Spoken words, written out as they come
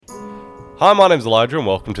Hi, my name's Elijah and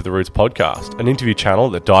welcome to The Roots Podcast, an interview channel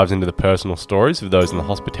that dives into the personal stories of those in the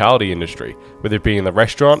hospitality industry, whether it be in the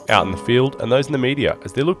restaurant, out in the field, and those in the media,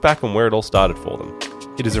 as they look back on where it all started for them.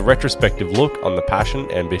 It is a retrospective look on the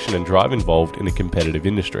passion, ambition and drive involved in a competitive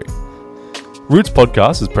industry. Roots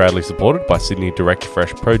Podcast is proudly supported by Sydney Direct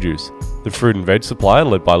Fresh Produce, the fruit and veg supplier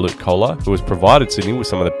led by Luke Kohler, who has provided Sydney with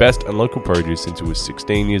some of the best and local produce since he was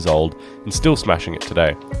 16 years old and still smashing it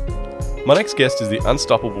today. My next guest is the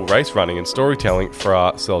unstoppable race running and storytelling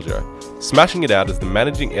Farah Selja, smashing it out as the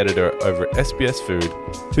managing editor over at SBS Food,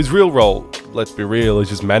 whose real role, let's be real, is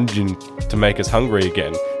just managing to make us hungry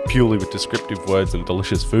again, purely with descriptive words and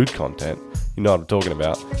delicious food content. You know what I'm talking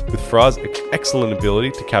about. With Farah's excellent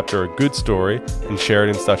ability to capture a good story and share it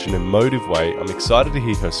in such an emotive way, I'm excited to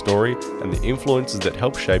hear her story and the influences that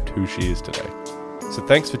helped shape who she is today. So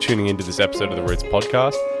thanks for tuning into this episode of the Roots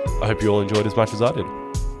Podcast. I hope you all enjoyed as much as I did.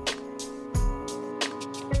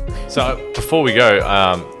 So before we go,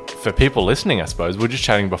 for people listening, I suppose, we were just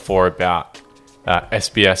chatting before about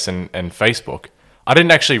SBS and Facebook. I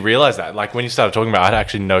didn't actually realize that. Like when you started talking about it, I had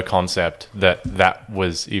actually no concept that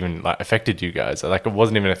was even like affected you guys. Like it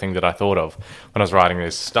wasn't even a thing that I thought of when I was writing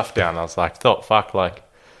this stuff down. I was like, fuck, like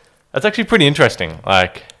that's actually pretty interesting.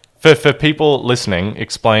 Like for people listening,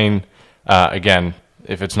 explain again,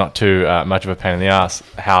 if it's not too much of a pain in the ass,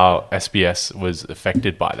 how SBS was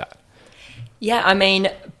affected by that. Yeah, I mean,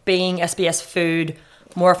 being SBS Food,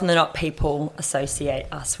 more often than not, people associate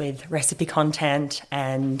us with recipe content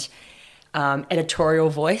and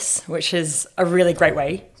editorial voice, which is a really great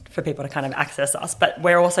way for people to kind of access us. But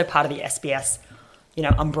we're also part of the SBS,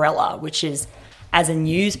 umbrella, which is as a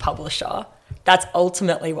news publisher, that's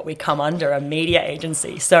ultimately what we come under, a media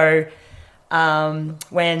agency. So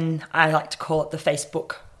when I like to call it the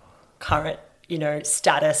Facebook current,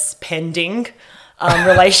 status pending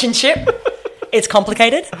relationship. It's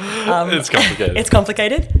complicated. It's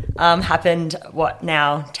complicated. Happened,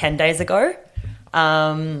 10 days ago?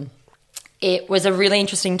 It was a really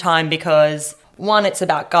interesting time because, one, it's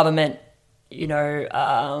about government,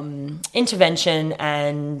 intervention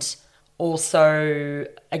and also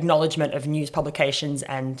acknowledgement of news publications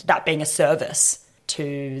and that being a service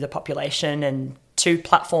to the population and to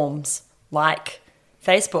platforms like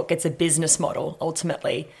Facebook. It's a business model,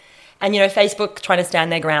 ultimately. And, Facebook trying to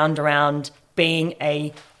stand their ground around being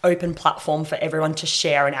a open platform for everyone to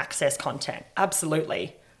share and access content.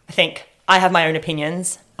 Absolutely. I think I have my own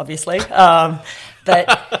opinions, obviously. But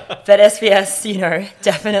SBS,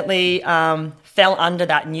 definitely fell under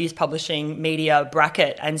that news publishing media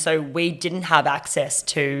bracket. And so we didn't have access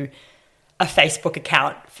to a Facebook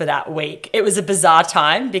account for that week. It was a bizarre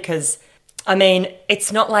time because,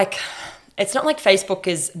 it's not like Facebook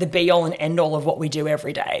is the be all and end all of what we do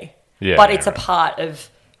every day. Yeah, but it's a part of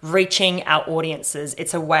reaching our audiences.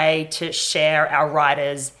 It's a way to share our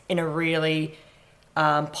writers in a really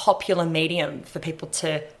popular medium for people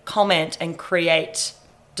to comment and create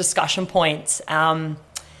discussion points.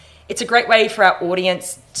 It's a great way for our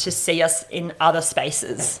audience to see us in other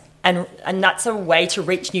spaces. And that's a way to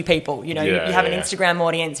reach new people. You have an Instagram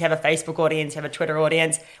audience, you have a Facebook audience, you have a Twitter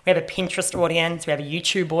audience, we have a Pinterest audience, we have a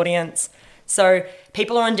YouTube audience. So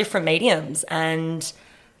people are on different mediums and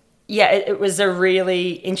it was a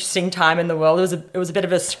really interesting time in the world. It was a bit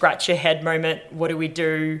of a scratch your head moment. What do we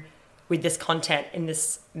do with this content in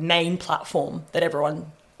this main platform that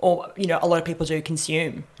everyone, or a lot of people do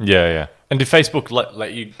consume? Yeah. And did Facebook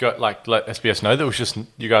let you go, let SBS know that it was just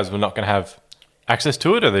you guys were not going to have access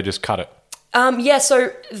to it, or they just cut it?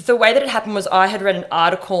 So the way that it happened was I had read an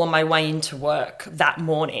article on my way into work that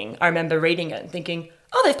morning. I remember reading it and thinking,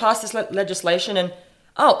 they've passed this legislation and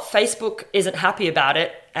Facebook isn't happy about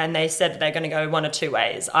it, and they said they're going to go one or two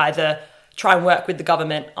ways. Either try and work with the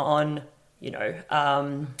government on,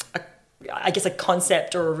 a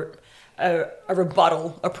concept or a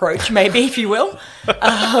rebuttal approach, maybe, if you will.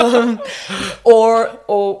 Or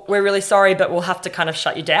we're really sorry, but we'll have to kind of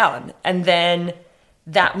shut you down. And then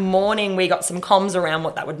that morning we got some comms around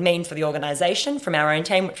what that would mean for the organisation from our own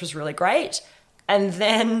team, which was really great. And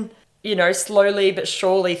then slowly but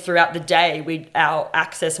surely throughout the day, our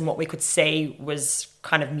access and what we could see was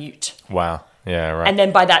kind of mute. Wow. Yeah, right. And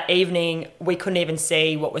then by that evening, we couldn't even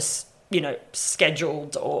see what was,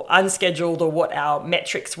 scheduled or unscheduled or what our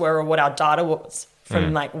metrics were or what our data was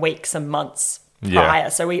from weeks and months prior.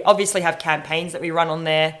 So we obviously have campaigns that we run on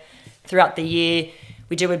there throughout the year.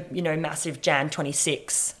 We do a, massive Jan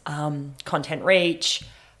 26 content reach.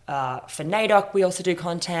 For NAIDOC, we also do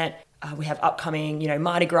content. We have upcoming,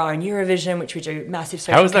 Mardi Gras and Eurovision, which we do massive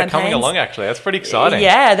social campaigns. How is that coming along, actually? That's pretty exciting.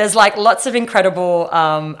 Yeah, there's lots of incredible...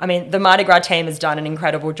 the Mardi Gras team has done an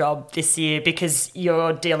incredible job this year because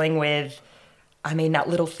you're dealing with I mean, that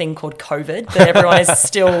little thing called COVID that everyone is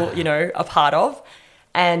still, you know, a part of.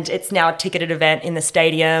 And it's now a ticketed event in the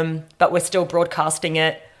stadium, but we're still broadcasting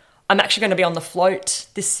it. I'm actually going to be on the float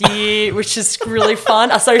this year, which is really fun.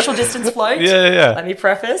 A social distance float. Yeah. Let me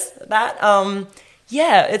preface that.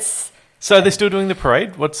 Yeah, it's... So they're still doing the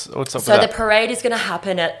parade? What's up with that? So the parade is going to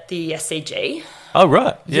happen at the SCG. Oh,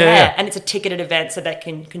 right. Yeah. And it's a ticketed event so they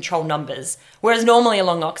can control numbers. Whereas normally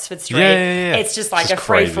along Oxford Street, Yeah. it's just like It's a just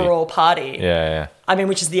crazy. free-for-all party. Yeah. I mean,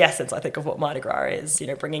 which is the essence, I think, of what Mardi Gras is, you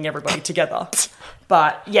know, bringing everybody together.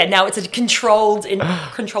 But yeah, now it's a controlled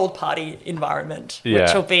party environment, Yeah.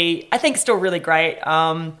 which will be, I think, still really great.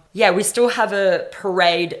 We still have a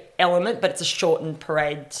parade element, but it's a shortened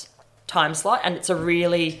parade time slot, and it's a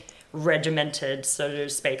really regimented, so to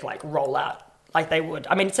speak, like rollout, like they would.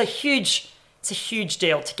 I mean, it's a huge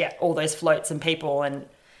deal to get all those floats and people and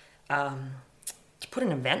to put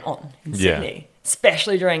an event on in Sydney,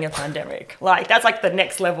 especially during a pandemic. Like, that's like the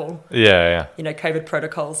next level. Yeah. You know, COVID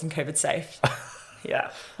protocols and COVID safe.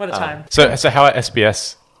 Yeah, what a time. So how are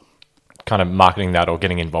SBS kind of marketing that or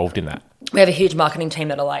getting involved in that? We have a huge marketing team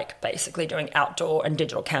that are like basically doing outdoor and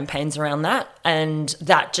digital campaigns around that. And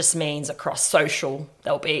that just means across social,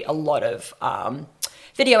 there'll be a lot of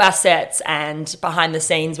video assets and behind the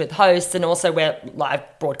scenes with hosts, and also we're live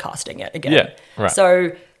broadcasting it again. Yeah, right.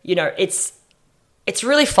 So, you know, it's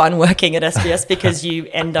really fun working at SBS because you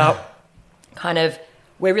end up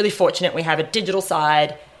we're really fortunate. We have a digital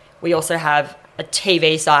side. We also have a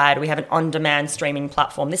TV side. We have an on-demand streaming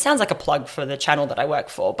platform. This sounds like a plug for the channel that I work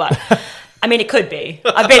for, but I mean, it could be.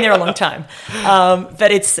 I've been there a long time.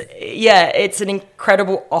 But it's an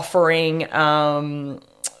incredible offering I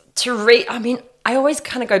mean, I always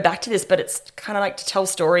kind of go back to this, but it's kind of like to tell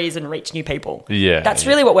stories and reach new people. Yeah. That's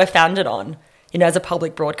really what we're founded on, you know, as a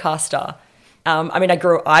public broadcaster. I mean, I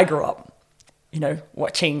grew up, you know,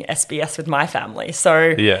 watching SBS with my family.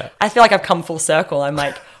 So I feel like I've come full circle. I'm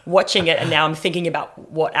like watching it, and now I'm thinking about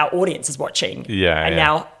what our audience is watching.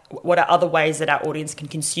 Now what are other ways that our audience can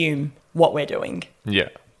consume what we're doing. Yeah.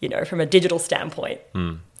 You know, from a digital standpoint.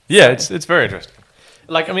 Yeah, it's very interesting.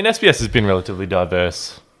 Like, I mean, SBS has been relatively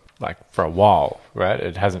diverse, like, for a while, right?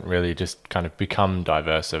 It hasn't really just kind of become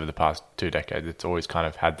diverse over the past 2 decades. It's always kind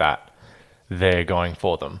of had that there going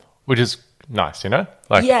for them, which is nice, you know?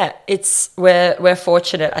 Like, yeah, we're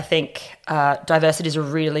fortunate. I think diversity is a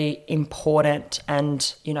really important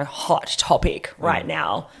and, you know, hot topic right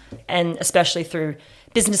now, and especially through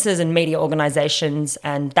businesses and media organizations,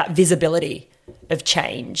 and that visibility of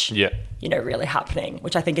change, you know, really happening,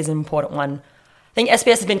 which I think is an important one. I think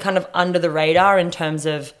SBS has been kind of under the radar in terms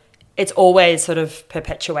of it's always sort of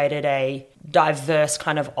perpetuated a diverse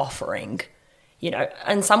kind of offering, you know,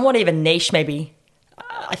 and somewhat even niche maybe.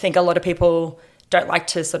 I think a lot of people don't like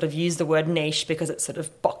to sort of use the word niche because it sort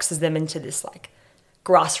of boxes them into this like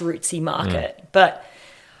grassrootsy market. But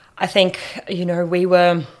I think, you know,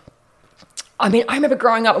 I remember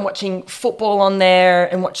growing up and watching football on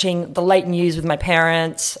there and watching the late news with my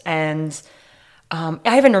parents. And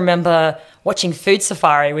I even remember watching Food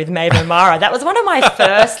Safari with Maeve O'Mara. That was one of my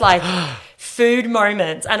first like food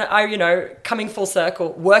moments. And I, you know, coming full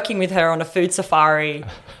circle, working with her on a food safari,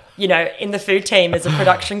 you know, in the food team as a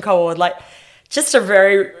production co-ord, like just a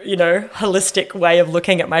very, you know, holistic way of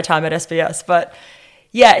looking at my time at SBS. But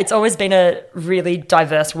yeah, it's always been a really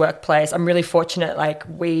diverse workplace. I'm really fortunate. Like,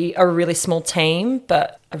 we are a really small team,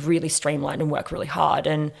 but are really streamlined and work really hard,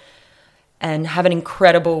 and have an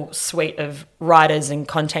incredible suite of writers and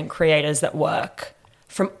content creators that work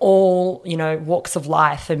from all, you know, walks of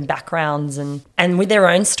life and backgrounds, and with their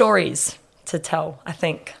own stories to tell. I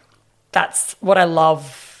think that's what I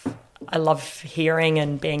love. I love hearing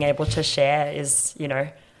and being able to share is, you know,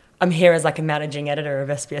 I'm here as like a managing editor of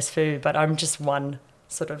SBS Food, but I'm just one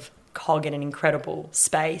sort of cog in an incredible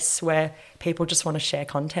space where people just want to share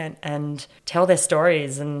content and tell their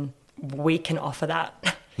stories, and we can offer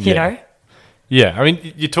that, you know? Yeah, I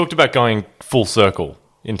mean, you talked about going full circle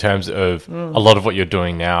in terms of a lot of what you're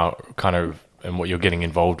doing now kind of, and what you're getting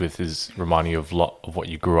involved with is reminding you of a lot of what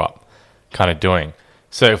you grew up kind of doing.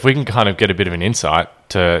 So if we can kind of get a bit of an insight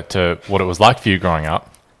to what it was like for you growing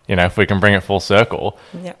up, you know, if we can bring it full circle,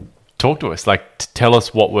 talk to us, like tell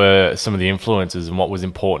us what were some of the influences and what was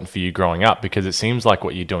important for you growing up, because it seems like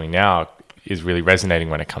what you're doing now is really resonating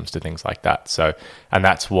when it comes to things like that. So, and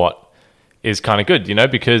that's what is kind of good, you know,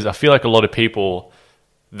 because I feel like a lot of people,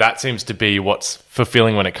 that seems to be what's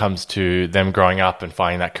fulfilling when it comes to them growing up and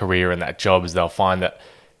finding that career and that job, is they'll find that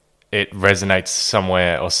it resonates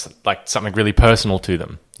somewhere, or like something really personal to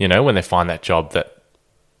them, you know, when they find that job that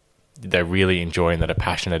they really enjoy and that are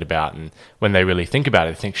passionate about. And when they really think about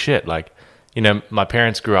it, they think, shit, like you know, my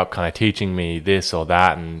parents grew up kind of teaching me this or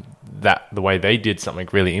that, and that the way they did something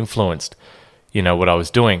really influenced, you know, what I was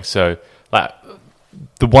doing. So like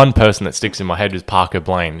the one person that sticks in my head is Parker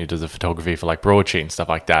Blaine, who does the photography for like Broadsheet and stuff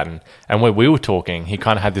like that. And when we were talking, he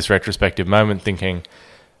kind of had this retrospective moment thinking,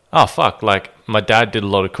 oh fuck, like my dad did a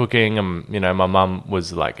lot of cooking, and you know, my mum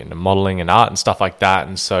was like into modeling and art and stuff like that.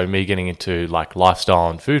 And so me getting into like lifestyle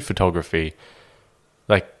and food photography,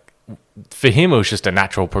 like for him it was just a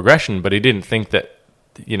natural progression, but he didn't think that,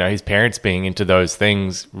 you know, his parents being into those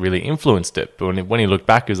things really influenced it. But when he looked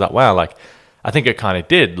back, he was like, wow, like I think it kind of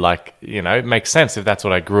did. Like, you know, it makes sense if that's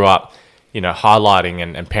what I grew up, you know, highlighting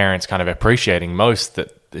and parents kind of appreciating most,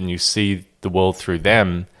 that and you see the world through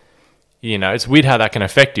them. You know, it's weird how that can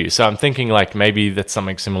affect you. So I'm thinking like maybe that's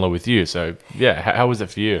something similar with you. So yeah, how was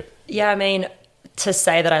it for you? Yeah, I mean, to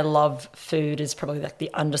say that I love food is probably like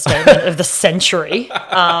the understatement of the century.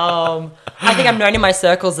 I think I'm known in my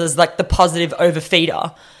circles as like the positive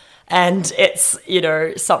overfeeder. And it's, you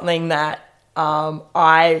know, something that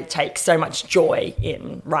I take so much joy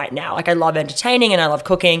in right now. Like I love entertaining and I love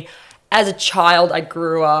cooking. As a child, I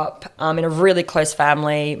grew up in a really close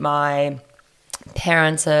family. My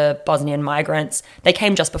parents are Bosnian migrants. They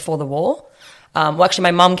came just before the war. Well, actually,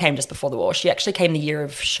 my mum came just before the war. She actually came the year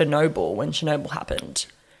of Chernobyl, when Chernobyl happened.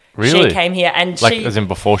 Really? She came here and like as in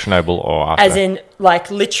before Chernobyl or after? As in like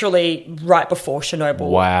literally right before Chernobyl.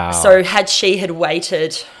 Wow. So had she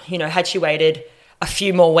waited a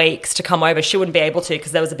few more weeks to come over, she wouldn't be able to,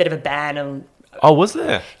 because there was a bit of a ban. And oh, was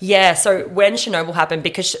there? yeah, so when Chernobyl happened,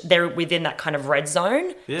 because they're within that kind of red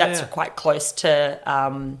zone, that's quite close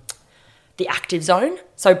to the active zone.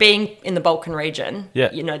 So being in the Balkan region,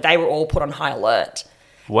 you know, they were all put on high alert.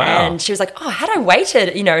 Wow. And she was like, oh, had I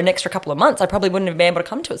waited, you know, an extra couple of months, I probably wouldn't have been able to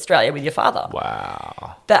come to Australia with your father.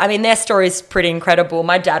 Wow. But I mean, their story's pretty incredible.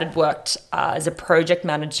 My dad had worked as a project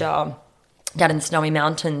manager down in the Snowy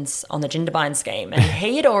Mountains on the Jindabyne scheme. And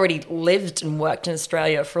he had already lived and worked in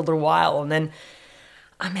Australia for a little while. And then,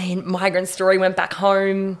 I mean, migrant story, went back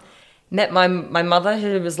home, met my mother,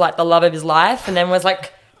 who was like the love of his life, and then was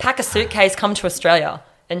like, pack a suitcase, come to Australia.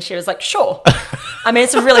 And she was like, sure. I mean,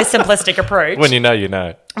 it's a really simplistic approach. When you know, you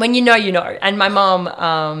know. When you know, you know. And my mum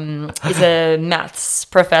is a maths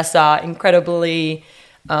professor, incredibly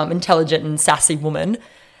intelligent and sassy woman,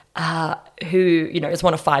 who, you know, is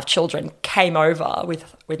one of 5 children, came over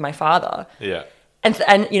with my father. Yeah.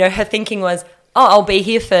 And you know, her thinking was, oh, I'll be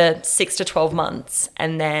here for 6 to 12 months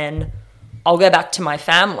and then I'll go back to my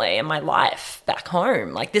family and my life back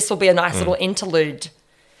home. Like, this will be a nice little interlude.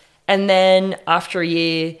 And then after a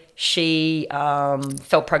year, she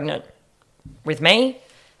fell pregnant with me,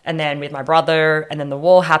 and then with my brother, and then the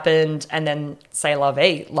war happened, and then c'est la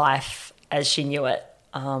vie, life as she knew it,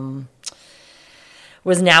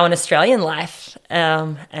 was now an Australian life,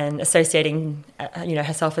 and associating, you know,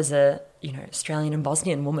 herself as a, you know, Australian and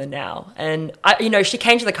Bosnian woman now. And you know, she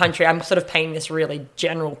came to the country. I'm sort of painting this really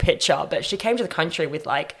general picture, but she came to the country with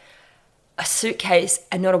like a suitcase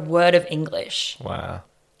and not a word of English. Wow.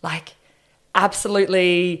 Like,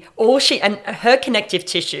 absolutely and her connective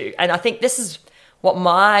tissue. And I think this is what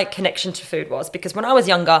my connection to food was, because when I was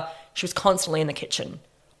younger, she was constantly in the kitchen,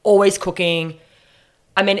 always cooking.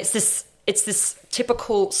 I mean, it's this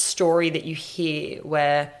typical story that you hear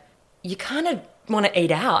where you kind of want to eat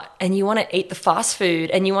out and you want to eat the fast food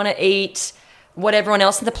and you want to eat what everyone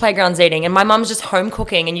else in the playground's eating. And my mum's just home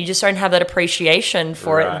cooking and you just don't have that appreciation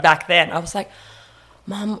for it back then. I was like,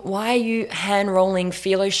 Mum, why are you hand rolling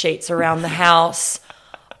phyllo sheets around the house?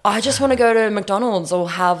 I just want to go to McDonald's or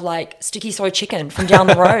have like sticky soy chicken from down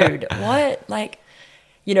the road. What? Like,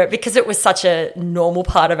 you know, because it was such a normal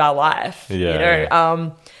part of our life. Yeah, you know, yeah.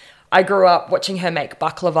 I grew up watching her make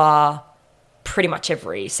baklava pretty much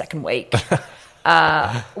every second week.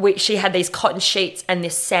 She had these cotton sheets and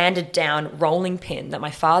this sanded down rolling pin that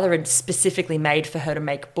my father had specifically made for her to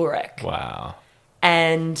make burek. Wow.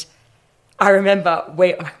 And I remember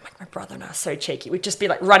my brother and I were so cheeky. We'd just be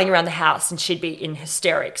like running around the house and she'd be in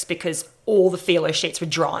hysterics because all the phyllo sheets were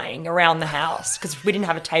drying around the house because we didn't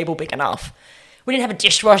have a table big enough. We didn't have a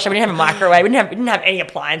dishwasher. We didn't have a microwave. We didn't have any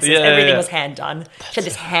appliances. Everything was hand done. She had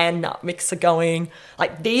this hand nut mixer going.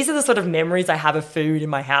 Like, these are the sort of memories I have of food in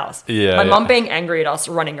my house. My mum being angry at us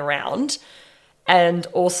running around, and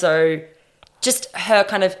also just her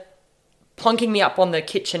kind of plonking me up on the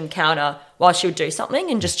kitchen counter while she would do something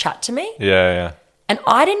and just chat to me. Yeah. And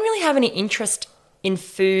I didn't really have any interest in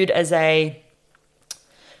food as I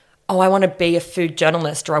want to be a food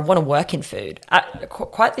journalist or I want to work in food.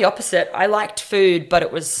 Quite the opposite. I liked food, but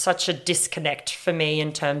it was such a disconnect for me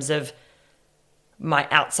in terms of my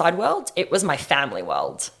outside world. It was my family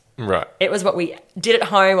world. Right. It was what we did at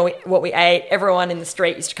home, or what we ate. Everyone in the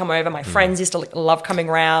street used to come over. My friends used to love coming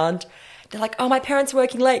around. They're like, oh, my parents are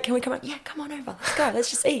working late. Can we come on? Yeah, come on over. Let's go. Let's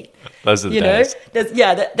just eat. Those are the days.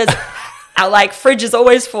 There's our like fridge is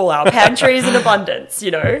always full. Our pantry is in abundance,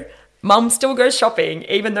 Mum still goes shopping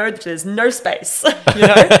even though there's no space,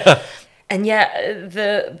 And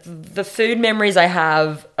the food memories I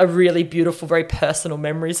have are really beautiful, very personal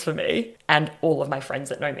memories for me and all of my friends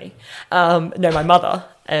that know me, know my mother.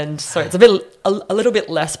 And so it's a little bit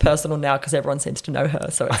less personal now because everyone seems to know her.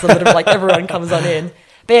 So it's a little bit like everyone comes on in.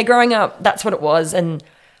 But yeah, growing up, that's what it was. And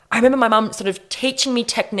I remember my mum sort of teaching me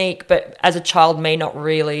technique, but as a child, me not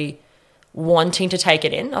really wanting to take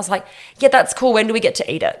it in. I was like, yeah, that's cool. When do we get to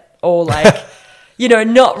eat it? Or like...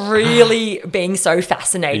 not really being so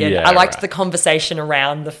fascinated. Yeah, I liked right. the conversation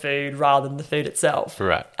around the food rather than the food itself.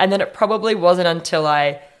 Right. And then it probably wasn't until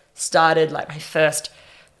I started like my first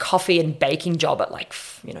coffee and baking job at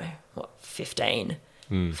 15,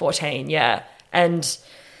 14. Yeah. And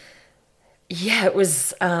yeah, it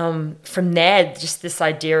was from there, just this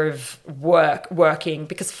idea of working,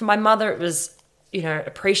 because for my mother, it was,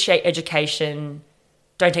 appreciate education,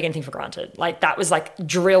 don't take anything for granted. Like that was like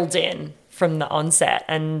drilled in from the onset.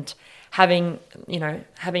 And having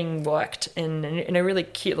worked in a really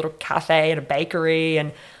cute little cafe and a bakery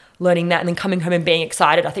and learning that and then coming home and being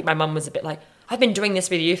excited, I think my mum was a bit like, I've been doing this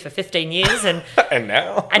with you for 15 years and and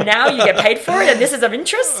now you get paid for it and this is of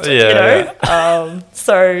interest, Yeah.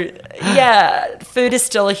 So yeah, food is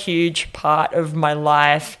still a huge part of my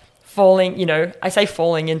life. I say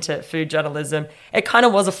falling into food journalism. It kind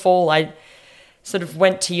of was a fall. I sort of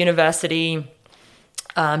went to university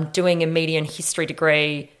doing a media and history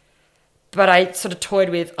degree, but I sort of toyed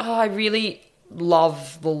with, I really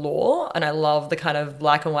love the law and I love the kind of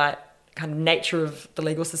black and white kind of nature of the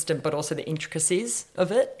legal system, but also the intricacies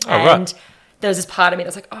of it. Oh, right. And there was this part of me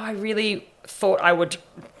that's like, I really thought I would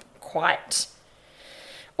quite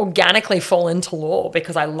organically fall into law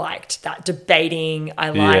because I liked that debating. I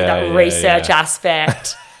liked that research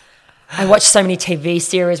aspect. I watched so many TV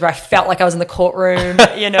series where I felt like I was in the courtroom,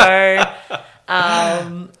 But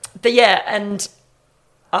yeah, and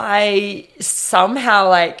I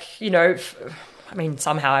somehow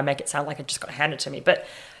somehow I make it sound like it just got handed to me, but,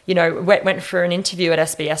 went for an interview at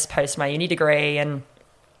SBS post my uni degree. And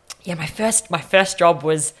yeah, my first job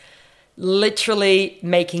was literally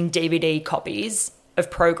making DVD copies of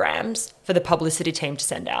programs for the publicity team to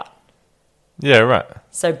send out. Yeah, right.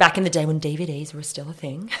 So back in the day when DVDs were still a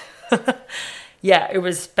thing, yeah, it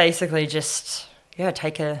was basically just,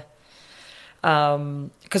 take a...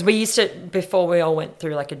 because we used to, before we all went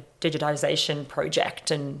through like a digitization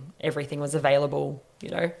project and everything was available,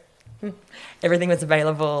 everything was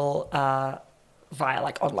available via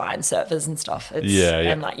like online servers and stuff.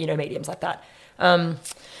 And like, mediums like that.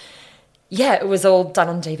 It was all done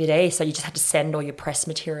on DVD. So you just had to send all your press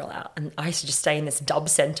material out. And I used to just stay in this dub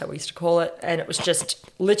center, we used to call it. And it was just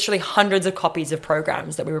literally hundreds of copies of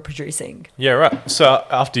programs that we were producing. Yeah, right. So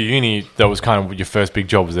after uni, that was kind of your first big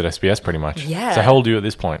job was at SBS pretty much. Yeah. So how old are you at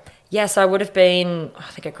this point? Yeah, so I would have been, I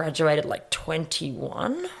think I graduated like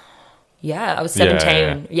 21. Yeah, I was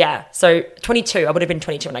 17. Yeah. So 22. I would have been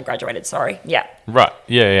 22 when I graduated, sorry. Yeah. Right.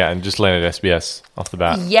 Yeah. And just landed at SBS off the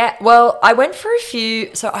bat. Yeah. Well, I went for a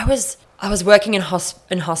few. So I was working in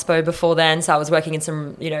hospo before then. So I was working in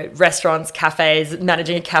some, restaurants, cafes,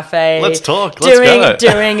 managing a cafe. Let's talk. Let's go.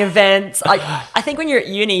 Doing events. I think when you're at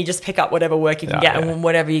uni, you just pick up whatever work you can get and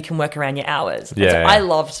whatever you can work around your hours. Yeah. I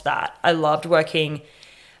loved that. I loved working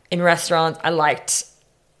in restaurants.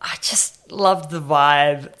 I just loved the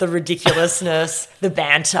vibe, the ridiculousness, the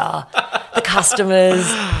banter, the customers,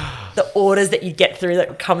 the orders that you'd get through that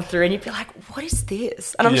would come through and you'd be like, what is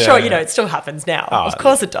this? And I'm sure, it still happens now. Of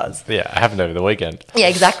course it does. Yeah, it happened over the weekend. Yeah,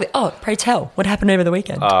 exactly. Oh, pray tell, what happened over the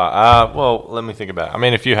weekend? Well, let me think about it. I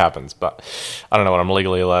mean, a few happens, but I don't know what I'm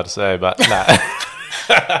legally allowed to say, but nah.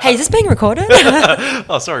 Hey, is this being recorded?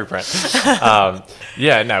 Oh, sorry, Brent. We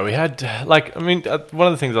had, one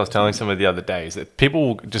of the things I was telling someone the other day is that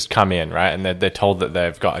people just come in, right, and they're told that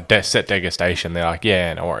they've got a set degustation. They're like,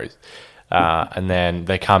 yeah, no worries. And then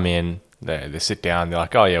they come in, they sit down, they're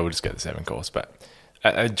like, oh, yeah, we'll just get the 7-course. But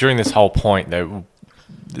during this whole point,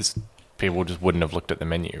 people just wouldn't have looked at the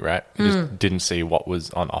menu, right? Just didn't see what was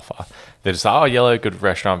on offer. They're just like, oh, yellow, good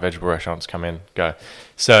restaurant, vegetable restaurants, come in, go.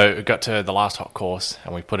 So it got to the last hot course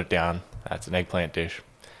and we put it down. It's an eggplant dish.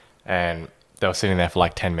 And they were sitting there for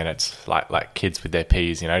like 10 minutes, like kids with their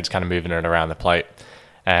peas, just kind of moving it around the plate.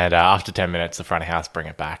 And after 10 minutes, the front of house bring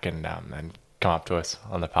it back and come up to us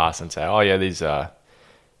on the pass and say, oh, yeah, these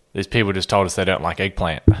people just told us they don't like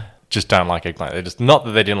eggplant. just don't like eggplant. They're just not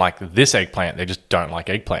that they didn't like this eggplant. They just don't like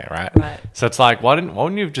eggplant, right? Right. So it's like, why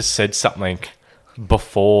wouldn't you have just said something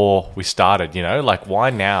before we started? You know, like why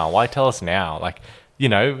now? Why tell us now? Like, you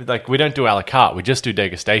know, like we don't do a la carte. We just do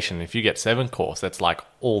degustation. If you get 7 course, that's like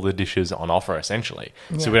all the dishes on offer essentially.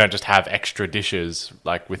 So we don't just have extra dishes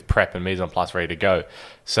like with prep and mise en place ready to go.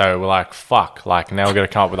 So we're like, fuck, like now we're going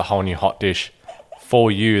to come up with a whole new hot dish for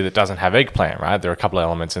you that doesn't have eggplant, right? There are a couple of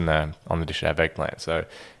elements on the dish that have eggplant. So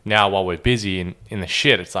now while we're busy in the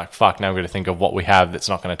shit, it's like, fuck, now we've got to think of what we have that's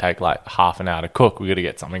not going to take like half an hour to cook. We've got to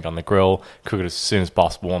get something on the grill, cook it as soon as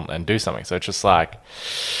possible and do something. So it's just like,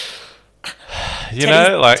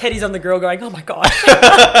 Teddy's on the grill going, oh my God.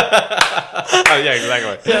 Oh, yeah,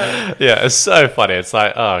 exactly. Yeah, it's so funny. It's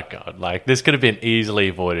like, oh God, like this could have been easily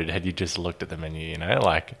avoided had you just looked at the menu, you know?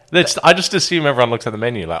 Like, I just assume everyone looks at the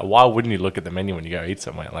menu. Like, why wouldn't you look at the menu when you go eat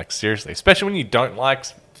somewhere? Like, seriously, especially when you don't like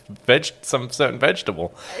some certain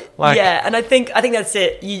vegetable. Like, yeah, and I think that's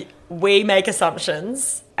it. We make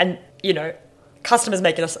assumptions, and you know, customers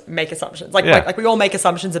make assumptions. Like we all make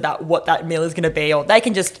assumptions about what that meal is going to be, or they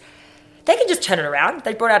can just turn it around.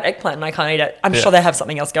 They brought out eggplant and I can't eat it. I'm sure they have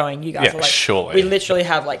something else going. You guys are like, surely. We literally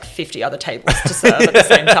have like 50 other tables to serve at the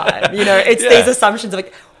same time. You know, it's these assumptions of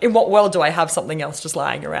like, in what world do I have something else just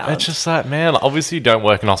lying around? It's just like, man, obviously you don't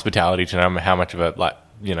work in hospitality to know how much of a, like,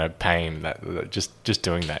 you know, pain that just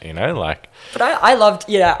doing that, you know, like. But I loved,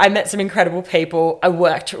 I met some incredible people. I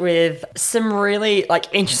worked with some really like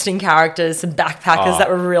interesting characters, some backpackers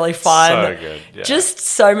that were really fun. So good. Yeah. Just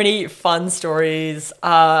so many fun stories.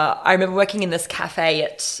 I remember working in this cafe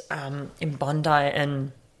in Bondi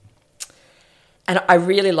and I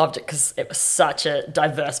really loved it because it was such a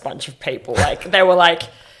diverse bunch of people. Like they were like,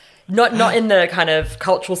 not in the kind of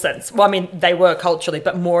cultural sense. Well, I mean, they were culturally,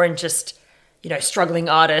 but more in just, you know, struggling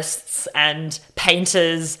artists and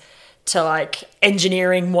painters to like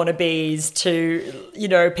engineering wannabes to, you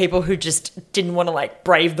know, people who just didn't want to like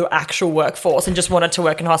brave the actual workforce and just wanted to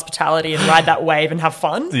work in hospitality and ride that wave and have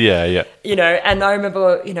fun. Yeah, yeah. You know, and I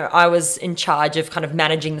remember, you know, I was in charge of kind of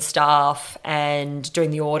managing the staff and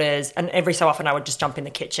doing the orders, and every so often I would just jump in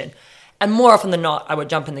the kitchen. And more often than not, I would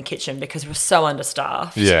jump in the kitchen because we were so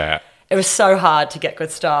understaffed. Yeah. It was so hard to get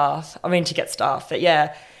good staff. To get staff, but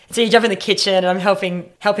yeah. So you jump in the kitchen and I'm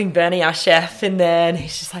helping Bernie, our chef, in there, and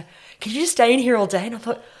he's just like, can you just stay in here all day? And I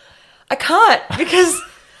thought, I can't, because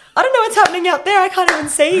I don't know what's happening out there. I can't even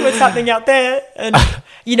see what's happening out there. And,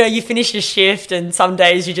 you know, you finish your shift and some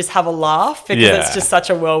days you just have a laugh because it's just such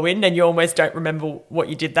a whirlwind and you almost don't remember what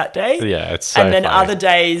you did that day. Yeah, it's so And then funny. other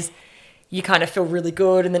days you kind of feel really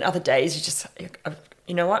good, and then other days you just,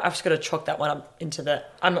 you know what, I've just got to chalk that one up into the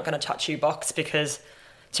I'm not going to touch you box because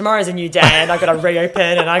tomorrow's a new day and I got to reopen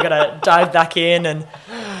and I got to dive back in. And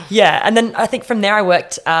yeah. And then I think from there I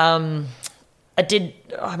worked, I did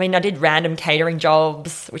random catering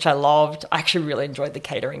jobs, which I loved. I actually really enjoyed the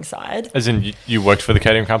catering side. As in you worked for the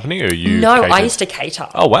catering company, or you No, catered? I used to cater.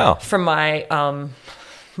 Oh, wow. From my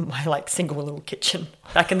like single little kitchen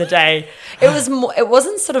back in the day. It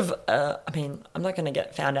wasn't sort of, I'm not going to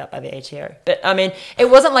get found out by the ATO, but I mean, it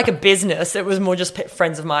wasn't like a business. It was more just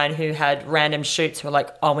friends of mine who had random shoots who were like,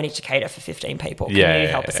 oh, we need to cater for 15 people. Can you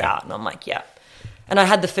help us out? And I'm like, yeah. And I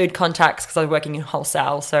had the food contacts because I was working in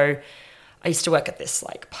wholesale. So I used to work at this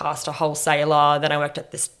like pasta wholesaler. Then I worked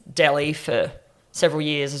at this deli for several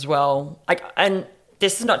years as well. And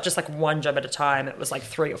this is not just like one job at a time. It was like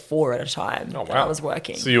 3 or 4 at a time that I was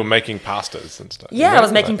working. So you were making pastas and stuff? Yeah, I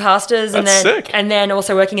was making pastas. That's sick. And then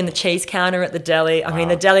also working in the cheese counter at the deli. I mean,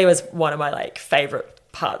 the deli was one of my like favorite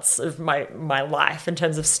parts of my life in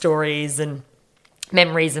terms of stories and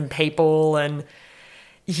memories and people. And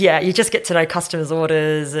yeah, you just get to know customers'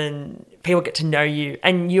 orders and people get to know you.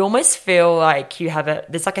 And you almost feel like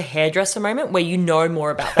there's like a hairdresser moment where you know more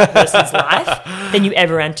about that person's life than you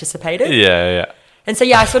ever anticipated. Yeah, yeah. And so,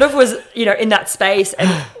 yeah, I sort of was, you know, in that space and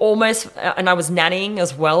and I was nannying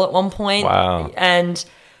as well at one point. Wow. And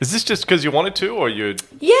is this just because you wanted to, or you?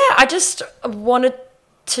 Yeah, I just wanted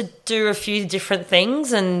to do a few different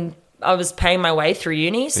things, and I was paying my way through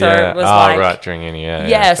uni. So it was right, during uni,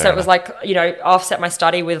 yeah. So it was like, you know, offset my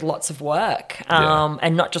study with lots of work,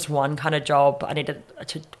 and not just one kind of job.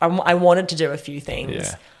 I wanted to do a few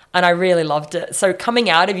things, and I really loved it. So coming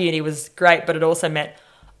out of uni was great, but it also meant,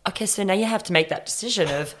 okay, so now you have to make that decision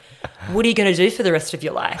of what are you going to do for the rest of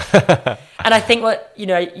your life? And I think what, you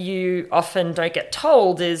know, you often don't get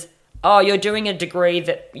told is, oh, you're doing a degree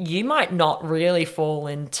that you might not really fall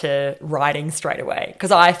into writing straight away. Because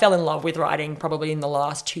I fell in love with writing probably in the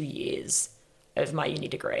last 2 years of my uni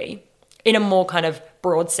degree in a more kind of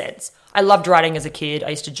broad sense. I loved writing as a kid. I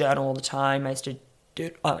used to journal all the time. I used to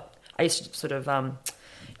sort of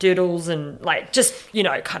doodles and like just, you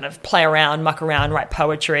know, kind of play around, muck around, write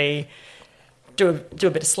poetry, do a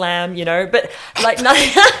bit of slam, you know, but like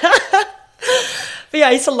nothing. But yeah,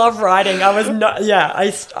 I used to love writing. I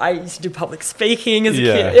used to do public speaking as a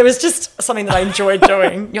kid. It was just something that I enjoyed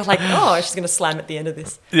doing. You're like, oh, she's going to slam at the end of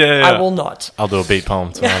this. Yeah. I will not. I'll do a beat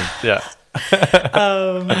poem tomorrow. Yeah.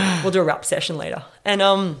 We'll do a rap session later. And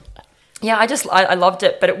I loved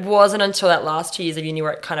it. But it wasn't until that last 2 years of uni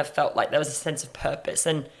where it kind of felt like there was a sense of purpose.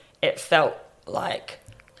 And it felt like,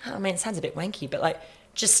 I mean, it sounds a bit wanky, but like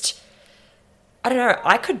just... I don't know,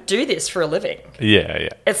 I could do this for a living. Yeah.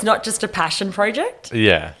 It's not just a passion project.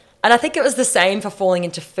 Yeah. And I think it was the same for falling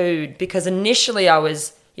into food because initially I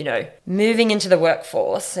was, you know, moving into the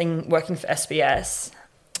workforce and working for SBS,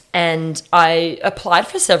 and I applied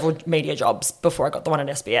for several media jobs before I got the one at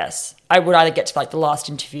SBS. I would either get to like the last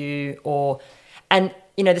interview and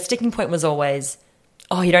you know, the sticking point was always,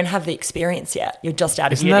 oh, you don't have the experience yet. You're just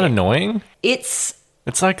out of uni. Isn't that annoying? It's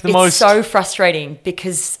like the most... It's so frustrating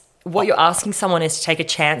because... what you're asking someone is to take a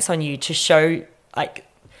chance on you to show, like,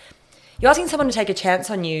 you're asking someone to take a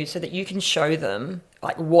chance on you so that you can show them,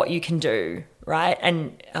 like, what you can do, right?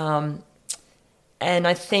 And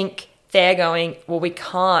I think they're going, well, we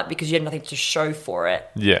can't because you have nothing to show for it.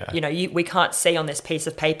 Yeah. You know, we can't see on this piece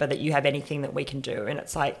of paper that you have anything that we can do. And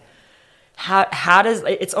it's like, how does,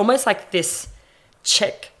 it's almost like this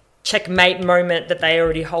checkmate moment that they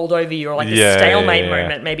already hold over you, or like this stalemate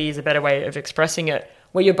moment, maybe is a better way of expressing it,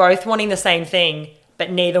 where you're both wanting the same thing,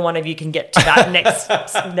 but neither one of you can get to that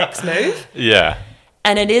next move. Yeah.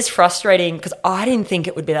 And it is frustrating because I didn't think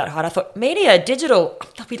it would be that hard. I thought media, digital,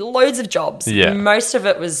 there'll be loads of jobs. Yeah. Most of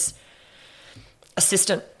it was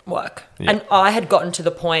assistant work. Yeah. And I had gotten to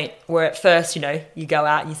the point where at first, you know, you go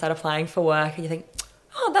out and you start applying for work and you think,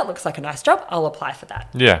 oh, that looks like a nice job. I'll apply for that.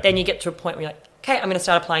 Yeah. Then you get to a point where you're like, okay, I'm going to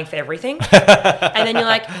start applying for everything. And then you're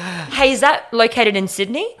like, hey, is that located in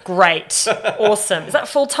Sydney? Great. Awesome. Is that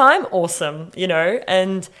full-time? Awesome. You know,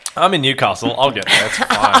 and... I'm in Newcastle. I'll get there. It's fine.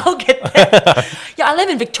 I'll get there. Yeah, I live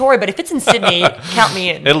in Victoria, but if it's in Sydney, count me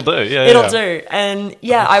in. It'll do. Yeah, It'll do. And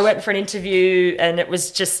yeah, I went for an interview and it was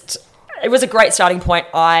a great starting point.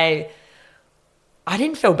 I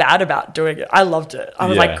didn't feel bad about doing it. I loved it. I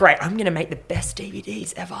was like, great, I'm going to make the best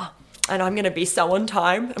DVDs ever. And I'm going to be so on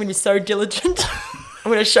time. I'm going to be so diligent.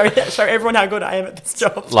 I'm going to show everyone how good I am at this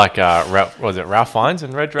job. Like, was it Ralph Fiennes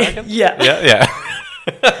and Red Dragon? Yeah.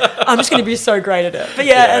 I'm just going to be so great at it. But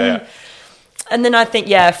and then I think,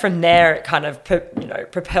 from there, it kind of,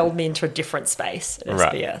 propelled me into a different space at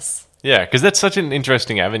SBS. Yeah, because that's such an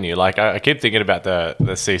interesting avenue. Like, I keep thinking about the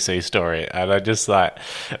CC story, and I just, like,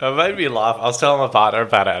 it made me laugh. I was telling my partner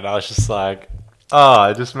about it, and I was just like... oh,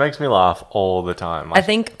 it just makes me laugh all the time. I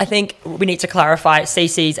think we need to clarify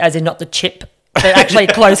CCs as in not the chip. They're actually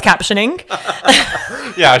closed captioning.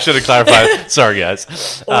 Yeah, I should have clarified. Sorry,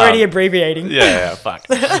 guys. Already abbreviating. Yeah, fuck.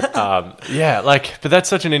 But that's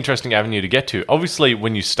such an interesting avenue to get to. Obviously,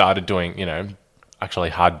 when you started doing, actually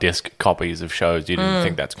hard disk copies of shows, you didn't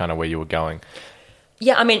think that's kind of where you were going.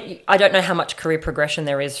 Yeah, I mean, I don't know how much career progression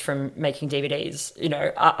there is from making DVDs.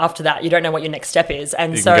 After that, you don't know what your next step is.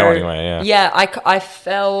 And you can go anywhere, I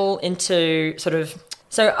fell into sort of...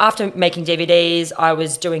 So after making DVDs, I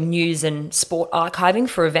was doing news and sport archiving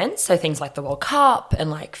for events. So things like the World Cup and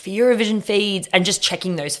like for Eurovision feeds, and just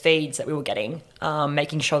checking those feeds that we were getting,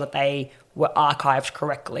 making sure that they were archived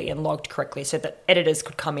correctly and logged correctly so that editors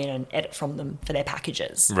could come in and edit from them for their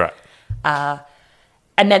packages. Right.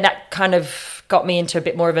 And then that kind of got me into a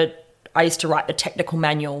bit more of I used to write the technical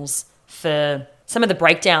manuals for some of the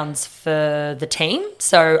breakdowns for the team.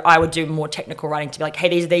 So I would do more technical writing to be like,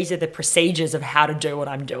 hey, these are the procedures of how to do what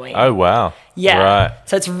I'm doing. Oh, wow. Yeah. Right.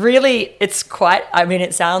 So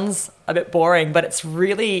it sounds a bit boring, but it's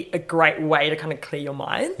really a great way to kind of clear your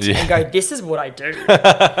mind and go, this is what I do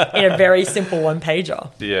in a very simple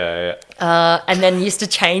one-pager. Yeah. And then used to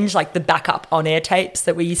change like the backup on-air tapes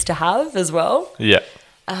that we used to have as well. Yeah.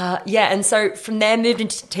 And so from there moved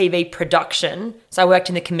into TV production. So I worked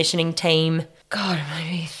in the commissioning team,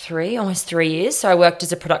 maybe almost 3 years. So I worked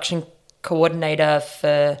as a production coordinator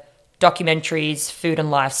for documentaries, food and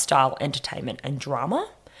lifestyle, entertainment and drama.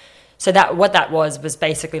 So what that was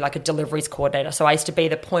basically like a deliveries coordinator. So I used to be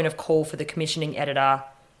the point of call for the commissioning editor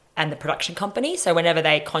and the production company. So whenever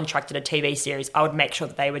they contracted a TV series, I would make sure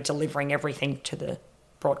that they were delivering everything to the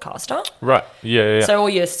broadcaster. Right. Yeah. So all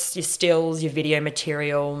your stills, your video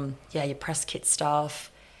material, your press kit stuff,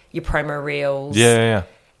 your promo reels. Yeah.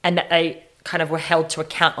 And that they kind of were held to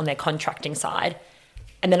account on their contracting side.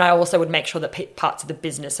 And then I also would make sure that parts of the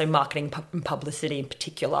business, so marketing and publicity in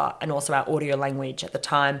particular, and also our audio language at the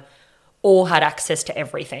time, all had access to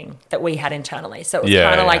everything that we had internally. So it was Yeah,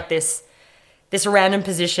 kind of yeah. like this random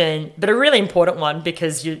position, but a really important one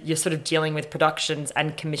because you're sort of dealing with productions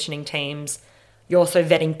and commissioning teams. You're also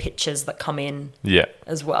vetting pitches that come in Yeah.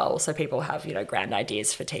 as well. So people have, grand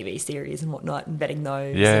ideas for TV series and whatnot, and vetting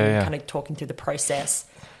those Yeah, and yeah. kind of talking through the process.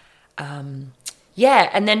 And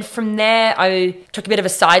then from there, I took a bit of a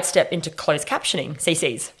sidestep into closed captioning,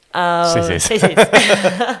 CCs.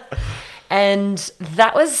 CCs. And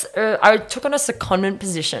that was, I took on a secondment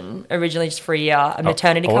position originally just for a year, a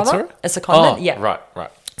maternity what's cover. that? A secondment, Oh, yeah. Right.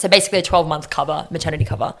 So basically a 12-month cover, maternity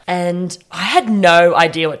cover. And I had no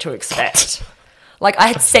idea what to expect. Like, I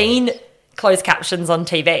had seen closed captions on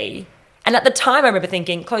TV. And at the time, I remember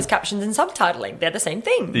thinking, closed captions and subtitling, they're the same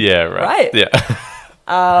thing. Yeah, right. Yeah.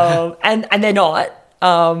 And they're not.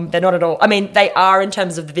 They're not at all. I mean, they are in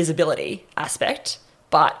terms of the visibility aspect,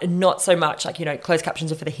 but not so much like, closed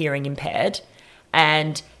captions are for the hearing impaired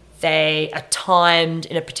and they are timed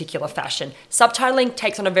in a particular fashion. Subtitling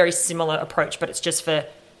takes on a very similar approach, but it's just for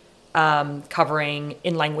covering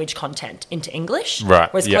in language content into English.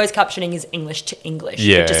 Right, Whereas yeah. closed captioning is English to English,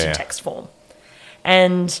 Yeah, but just yeah. in text form.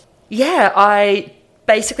 And my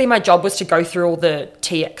job was to go through all the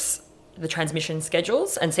TX, the transmission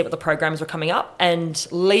schedules, and see what the programs were coming up. And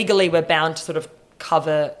legally, we're bound to sort of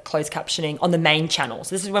cover closed captioning on the main channel.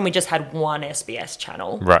 So this is when we just had one SBS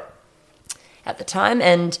channel Right. at the time.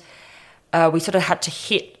 And we sort of had to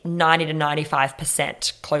hit 90 to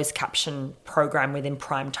 95% closed caption program within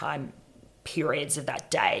prime time periods of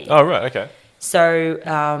that day. Oh, right. Okay.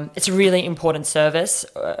 So it's a really important service.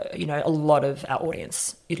 A lot of our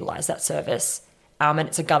audience utilise that service. And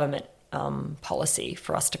it's a government policy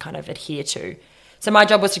for us to kind of adhere to. So my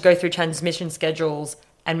job was to go through transmission schedules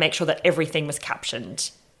and make sure that everything was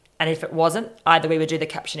captioned. And if it wasn't, either we would do the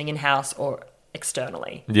captioning in-house or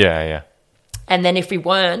externally. Yeah. And then if we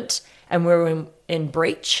weren't and we were in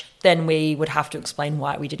breach, then we would have to explain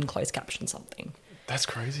why we didn't close caption something. That's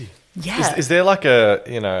crazy. Yeah. Is there like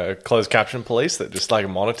a closed caption police that just like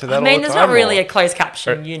monitor that all the time? There's not really or- a closed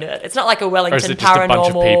caption unit. It's not like a Wellington it just a bunch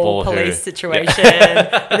of people paranormal who- police situation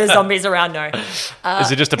where there's zombies around. No.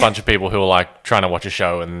 Is it just a bunch of people who are like trying to watch a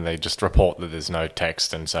show and they just report that there's no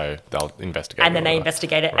text and so they'll investigate? And then or they whatever?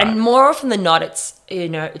 investigate it. Right. And more often than not, it's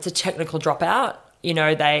a technical dropout.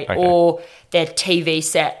 Or their TV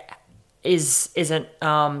set isn't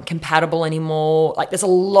compatible anymore. Like there's a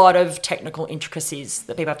lot of technical intricacies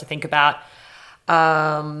that people have to think about.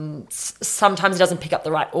 Sometimes it doesn't pick up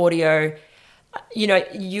the right audio.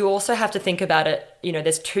 You also have to think about it.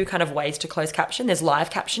 There's two kind of ways to close caption. There's live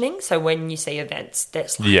captioning. So when you see events,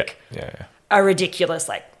 there's like Yeah. a ridiculous,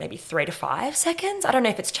 like maybe 3 to 5 seconds. I don't know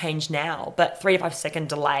if it's changed now, but 3 to 5 second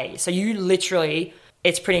delay. So you literally,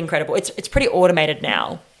 it's pretty incredible. It's pretty automated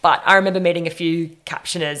now. But I remember meeting a few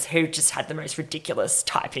captioners who just had the most ridiculous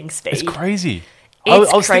typing speed. It's crazy.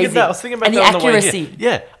 It's I was crazy. thinking about And that the on the way accuracy. here.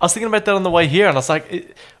 Yeah, I was thinking about that on the way here, and I was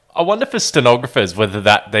like, I wonder for stenographers whether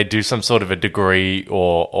that they do some sort of a degree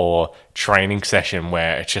or training session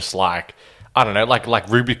where it's just like, I don't know, like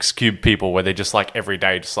Rubik's Cube people where they just like every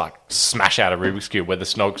day just like smash out a Rubik's Cube, where the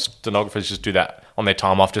stenographers just do that on their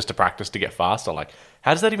time off just to practice to get faster. Like,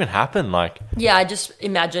 how does that even happen? Like, Yeah, I just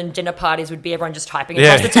imagine dinner parties would be everyone just typing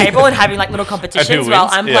Yeah. across the table and having like little competitions while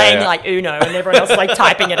wins? I'm Yeah, playing yeah. like Uno and everyone else like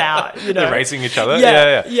typing it out. they're racing each other.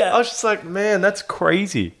 Yeah. I was just like, man, that's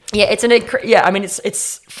crazy. Yeah,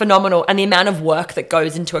 it's phenomenal, and the amount of work that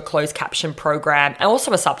goes into a closed caption program and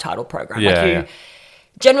also a subtitle program. Yeah.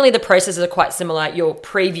 Generally, the processes are quite similar. You're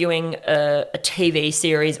previewing a TV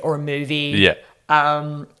series or a movie. Yeah.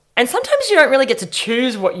 And sometimes you don't really get to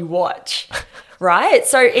choose what you watch, right?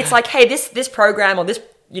 So it's like, hey, this program or this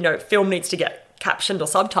film needs to get captioned or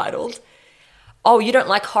subtitled. Oh, you don't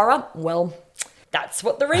like horror? Well, that's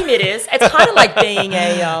what the remit is. It's kind of like being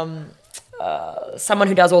a someone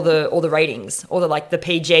who does all the ratings, or the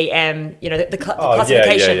PGM, the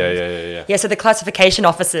classification. Yeah. So the classification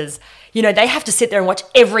officers, they have to sit there and watch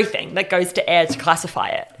everything that goes to air to classify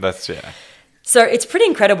it. So it's pretty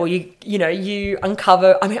incredible. You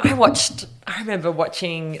uncover. I remember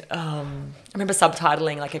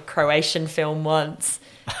subtitling like a Croatian film once.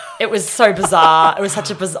 It was so bizarre. It was such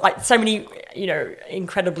a bizarre, like so many,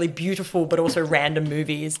 incredibly beautiful but also random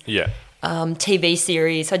movies. Yeah. TV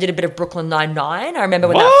series. So I did a bit of Brooklyn Nine-Nine. I remember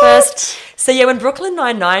when What? that first. So yeah, when Brooklyn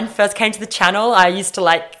Nine-Nine first came to the channel, I used to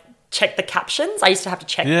like check the captions. I used to have to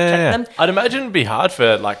check them. I'd imagine it'd be hard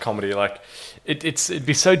for like comedy. Like it'd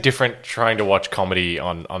be so different trying to watch comedy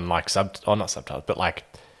on like not subtitles, but like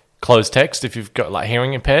closed text. If you've got like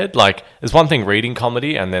hearing impaired, like there's one thing reading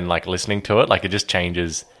comedy and then like listening to it, like it just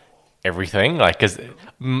changes everything, like, because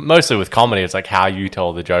mostly with comedy it's like how you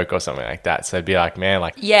tell the joke or something like that, so it'd be like, man,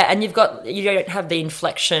 like, Yeah, and you don't have the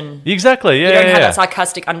inflection. exactly, yeah, You don't have yeah. that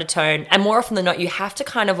sarcastic undertone. And more often than not, you have to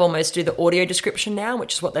kind of almost do the audio description now,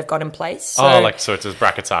 which is what they've got in place. So, So it's just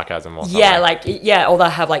bracket sarcasm or something. yeah, or they'll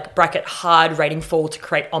have like bracket hard rating fall to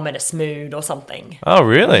create ominous mood or something. Oh,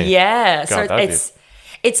 really? Yeah, God, so that'd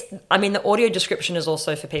it's. I mean, the audio description is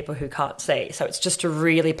also for people who can't see, so it's just to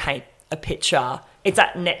really paint a picture. It's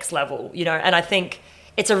at next level, and I think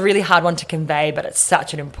it's a really hard one to convey, but it's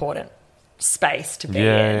such an important space to be in.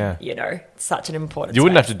 Yeah. It's such an important. You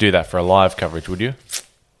wouldn't space. have to do that for a live coverage, would you?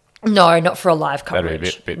 No, not for a live That'd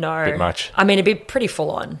coverage. be a bit no, bit much. I mean, it'd be pretty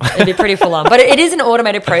full on. But it is an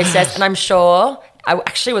automated process, and I'm sure I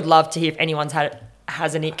actually would love to hear if anyone's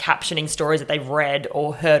has any captioning stories that they've read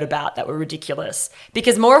or heard about that were ridiculous.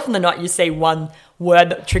 Because more often than not, you see one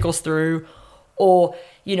word that trickles through, or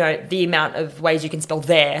the amount of ways you can spell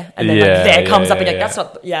there, and then there comes up, and you're like, that's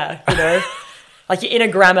not, like your inner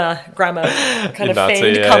grammar kind of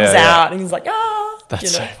fiend comes out, and he's like,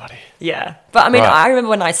 That's so funny. Yeah. But I mean, Right. I remember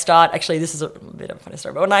when I started, actually, this is a bit of a funny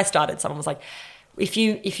story, but when I started, someone was like, if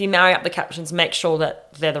you marry up the captions, make sure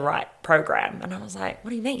that they're the right program. And I was like,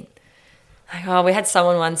 what do you mean? Like, we had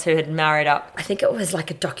someone once who had married up, I think it was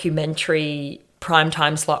like a documentary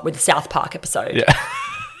primetime slot with the South Park episode. Yeah.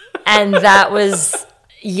 And that was,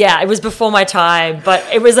 it was before my time, but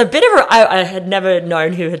it was a bit of I had never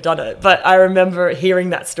known who had done it, but I remember hearing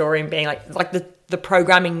that story and being like the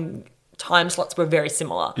programming time slots were very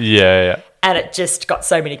similar. Yeah. And it just got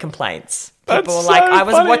so many complaints. That's People were so like, I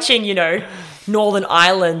was funny. watching, Northern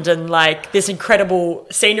Ireland and like this incredible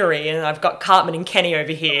scenery, and I've got Cartman and Kenny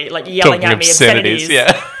over here like yelling Talking at me obscenities.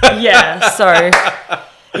 Yeah. Yeah, so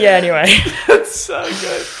anyway. That's so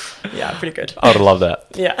good. Yeah, pretty good. I would have loved that.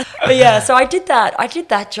 Yeah. But yeah, so I did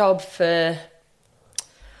that job for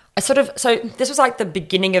so this was like the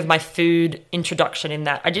beginning of my food introduction in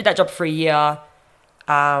that. I did that job for a year.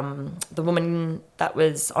 The woman that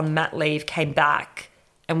was on mat leave came back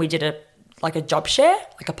and we did a job share,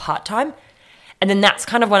 like a part-time. And then that's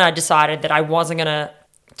kind of when I decided that I wasn't going to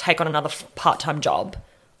take on another part-time job.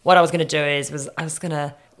 What I was going to do was I was going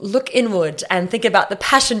to look inward and think about the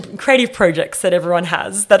passion creative projects that everyone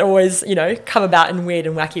has that always, come about in weird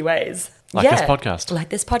and wacky ways. Like this podcast. Like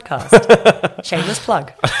this podcast. Shameless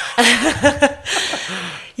plug.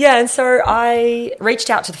 Yeah, and so I reached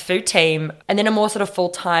out to the food team, and then a more sort of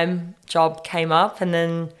full-time job came up, and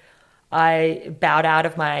then I bowed out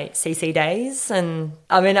of my CC days, and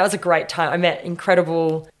I mean, that was a great time. I met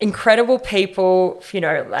incredible people,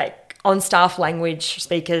 like on-staff language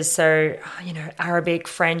speakers, so, Arabic,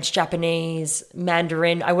 French, Japanese,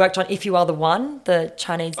 Mandarin. I worked on If You Are the One, the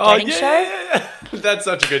Chinese dating show. Yeah. That's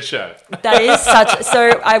such a good show. That is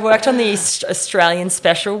so I worked on the Australian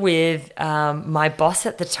special with my boss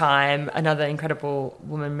at the time, another incredible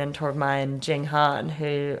woman mentor of mine, Jing Han,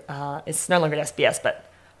 who is no longer at SBS, but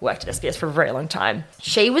worked at SBS for a very long time.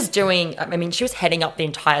 She was she was heading up the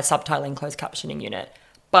entire subtitling closed captioning unit,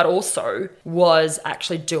 but also was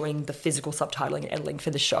actually doing the physical subtitling and editing for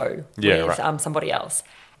the show with somebody else.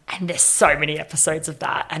 And there's so many episodes of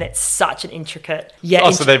that, and it's such an intricate...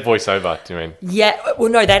 So they voice over, do you mean? Yeah, well,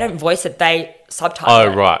 no, they don't voice it, they subtitle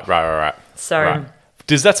Oh, it. right. So... Right.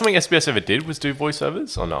 Is that something SBS ever did, was do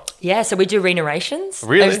voiceovers or not? Yeah, so we do re-narrations.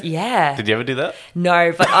 Really? Yeah. Did you ever do that?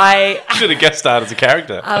 No, but I Should have guest starred as a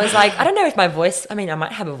character. I was like, I don't know if my voice, I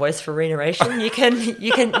might have a voice for re-narration. You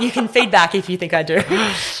can feedback if you think I do.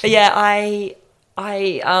 But yeah,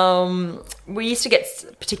 we used to get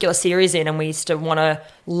particular series in, and we used to want to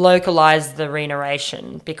localize the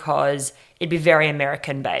re-narration because it'd be very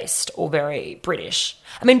American based or very British.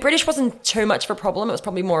 I mean, British wasn't too much of a problem. It was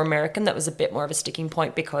probably more American that was a bit more of a sticking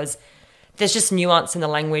point because there's just nuance in the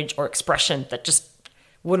language or expression that just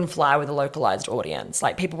wouldn't fly with a localized audience.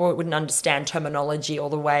 Like, people wouldn't understand terminology all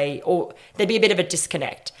the way, or there'd be a bit of a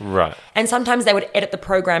disconnect. Right. And sometimes they would edit the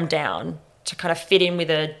program down to kind of fit in with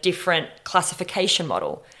a different classification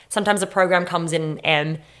model. Sometimes a program comes in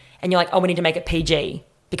M and you're like, oh, we need to make it PG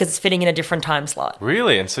because it's fitting in a different time slot.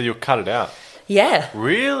 Really? And so you'll cut it out? Yeah.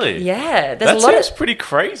 Really? Yeah. That seems pretty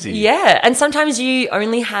crazy. Yeah. And sometimes you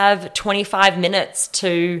only have 25 minutes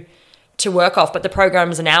to work off, but the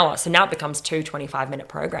program's an hour. So now it becomes 2 25-minute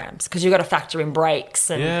programs because you've got to factor in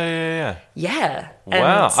breaks. And Yeah. And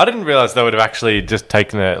Wow. I didn't realize they would have actually just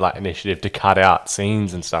taken the initiative to cut out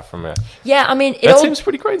scenes and stuff from it. Yeah, I mean... That seems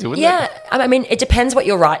pretty crazy, wouldn't it? Yeah, I mean, it depends what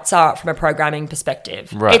your rights are from a programming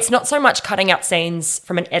perspective. Right. It's not so much cutting out scenes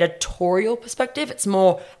from an editorial perspective. It's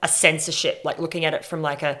more a censorship, like looking at it from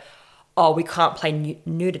like we can't play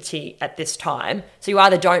nudity at this time. So you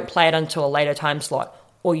either don't play it until a later time slot,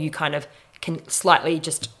 or you kind of can slightly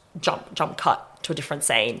just jump cut to a different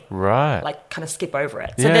scene. Right. Like kind of skip over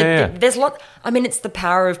it. So Yeah. there's a lot. I mean, it's the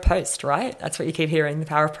power of post, right? That's what you keep hearing, the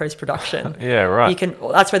power of post-production. Yeah, right.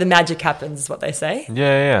 That's where the magic happens, is what they say.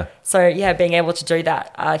 Yeah. So yeah, being able to do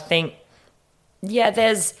that, I think, yeah,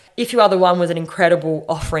 If You Are the One was an incredible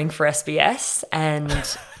offering for SBS, and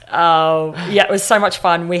it was so much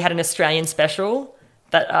fun. We had an Australian special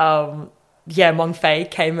that Mong Fei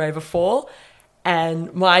came over for,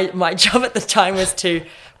 and my job at the time was to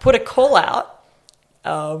put a call out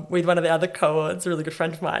with one of the other cohorts, a really good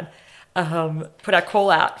friend of mine. Put our call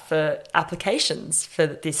out for applications for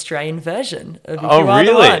the Australian version of If You Are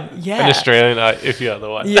the One. Yeah. An Australian If You Are the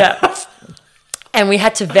One. Yeah. And we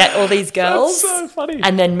had to vet all these girls. That's so funny.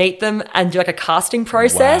 And then meet them and do like a casting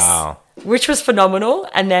process, Wow. which was phenomenal.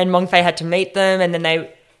 And then Mong Fei had to meet them, and then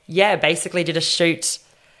they, basically did a shoot.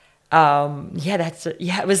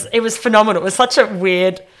 It was phenomenal. It was such a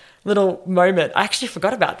weird little moment. I actually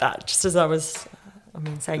forgot about that just as I was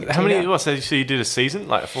saying it. How many? What? So you did a season,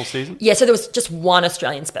 like a full season? Yeah, so there was just one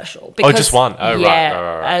Australian special. Just one? Oh,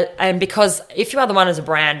 right. And because If You Are the One as a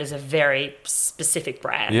brand is a very specific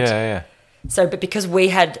brand. Yeah. So, but because we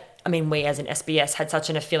as in SBS had such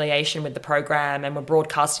an affiliation with the program and were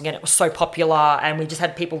broadcasting it, it was so popular, and we just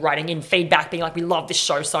had people writing in feedback being like, we love this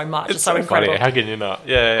show so much. It's so incredible. Funny. How can you not?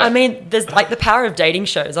 Yeah. I mean, there's like the power of dating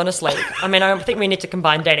shows, honestly. I mean, I think we need to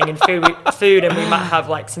combine dating and food, and we might have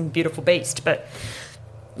like some beautiful beast. But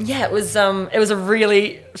yeah, it was a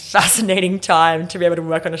really fascinating time to be able to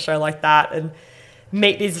work on a show like that and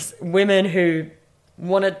meet these women who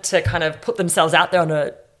wanted to kind of put themselves out there on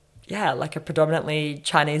a predominantly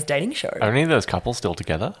Chinese dating show. Are any of those couples still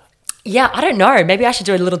together? Yeah, I don't know. Maybe I should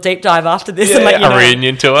do a little deep dive after this and let you know. A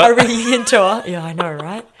reunion tour. A reunion tour. Yeah, I know,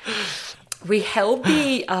 right? We held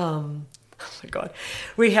the,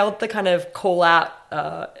 we held the kind of call out,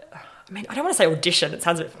 I don't want to say audition. It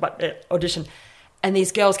sounds a bit, but audition. And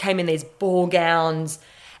these girls came in these ball gowns,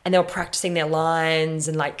 and they were practicing their lines,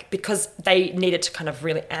 and because they needed to kind of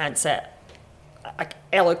really answer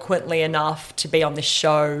eloquently enough to be on this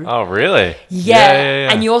show. Oh, really?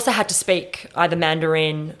 Yeah. And you also had to speak either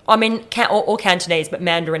Mandarin, or Cantonese, but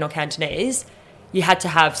Mandarin or Cantonese. You had to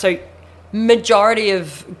have, so majority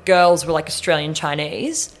of girls were like Australian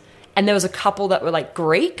Chinese, and there was a couple that were like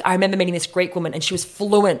Greek. I remember meeting this Greek woman, and she was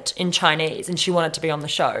fluent in Chinese, and she wanted to be on the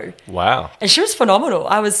show. Wow. And she was phenomenal.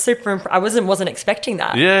 I was super I wasn't expecting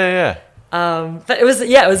that. Yeah. But it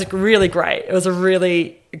was really great. It was a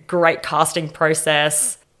really great casting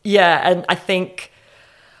process. Yeah, and I think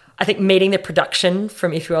meeting the production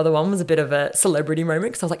from If You Are the One was a bit of a celebrity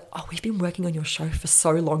moment, because I was like, oh, we've been working on your show for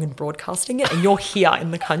so long and broadcasting it, and you're here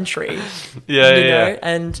in the country. Yeah.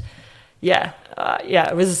 And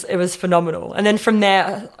it was phenomenal. And then from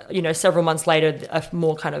there, several months later, a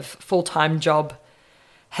more kind of full-time job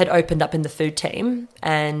had opened up in the food team.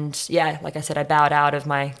 And like I said, I bowed out of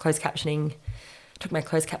my closed captioning, took my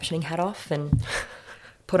closed captioning hat off and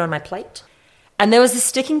put on my plate. And there was this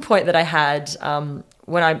sticking point that I had so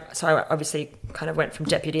I obviously kind of went from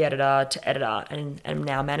deputy editor to editor, and am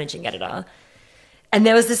now managing editor. And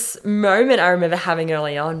there was this moment I remember having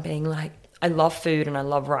early on being like, I love food and I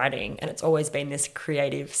love writing, and it's always been this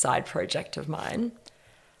creative side project of mine.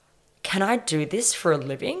 Can I do this for a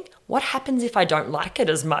living? What happens if I don't like it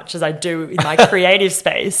as much as I do in my creative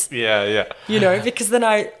space? Yeah. Because then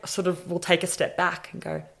I sort of will take a step back and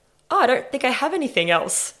go, oh, I don't think I have anything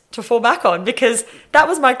else to fall back on, because that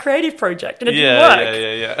was my creative project and it didn't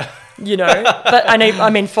work. Yeah.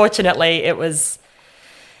 But fortunately it was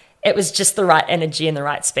just the right energy and the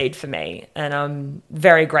right speed for me, and I'm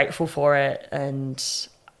very grateful for it. And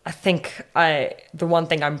I think the one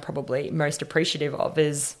thing I'm probably most appreciative of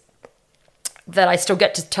is that I still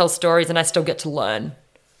get to tell stories, and I still get to learn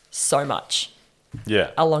so much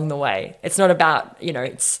along the way. It's not about,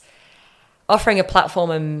 it's offering a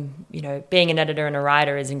platform, and, being an editor and a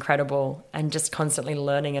writer is incredible, and just constantly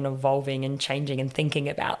learning and evolving and changing and thinking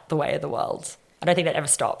about the way of the world. I don't think that ever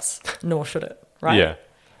stops, nor should it, right? Yeah.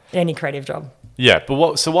 Any creative job. Yeah,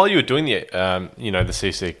 but so while you were doing the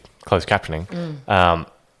CC closed captioning,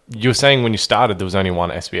 you were saying when you started there was only one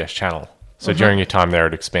SBS channel. So during your time there,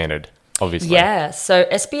 it expanded, obviously. Yeah, so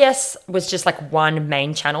SBS was just like one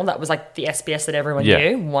main channel. That was like the SBS that everyone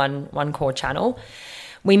knew, one core channel.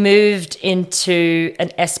 We moved into an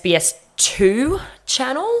SBS 2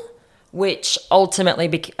 channel, which ultimately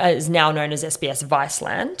is now known as SBS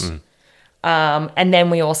Viceland. And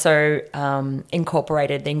then we also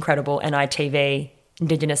incorporated the incredible NITV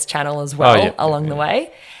Indigenous channel as well along the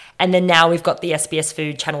way. And then now we've got the SBS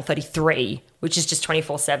Food Channel 33, which is just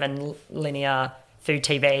 24/7 linear food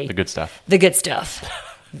TV. The good stuff.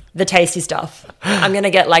 The tasty stuff. I'm going to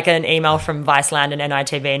get like an email from Viceland and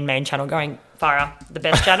NITV and Main Channel going, Farah, the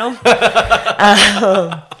best channel. But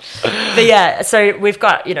yeah, so we've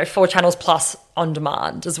got, 4 channels plus on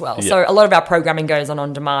demand as well. Yeah. So a lot of our programming goes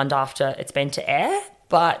on demand after it's been to air,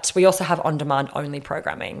 but we also have on demand only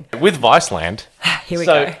programming. With Viceland. Here we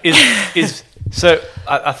go. So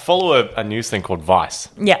I follow a news thing called Vice.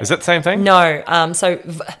 Yeah. Is that the same thing? No.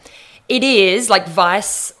 It is like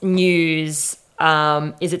Vice News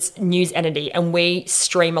is its news entity, and we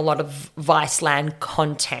stream a lot of Viceland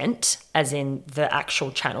content, as in the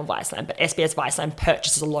actual channel Viceland, but SBS Viceland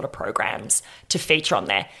purchases a lot of programs to feature on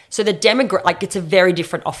there. So the it's a very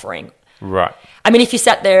different offering. Right. I mean, if you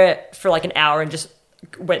sat there for like an hour and just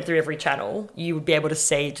went through every channel, you would be able to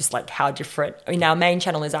see just like how different. I mean, our main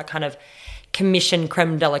channel is our kind of commission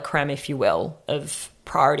creme de la creme, if you will, of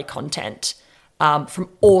priority content from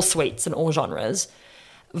all suites and all genres.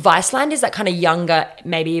 Viceland is that kind of younger,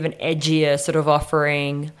 maybe even edgier sort of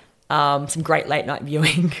offering, some great late night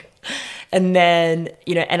viewing. And then,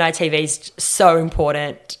 NITV is so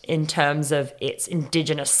important in terms of its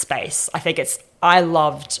Indigenous space. I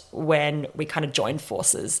loved when we kind of joined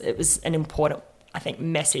forces. It was an important, I think,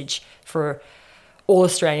 message for all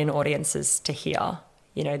Australian audiences to hear,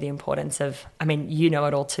 the importance of,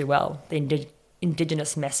 it all too well, the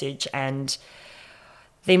Indigenous message and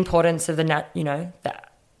the importance of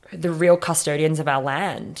the real custodians of our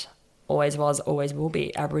land. Always was, always will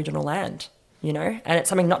be Aboriginal land, and it's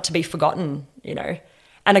something not to be forgotten,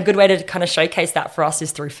 and a good way to kind of showcase that for us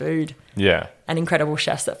is through food. Yeah. And incredible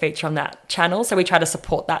chefs that feature on that channel. So we try to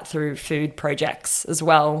support that through food projects as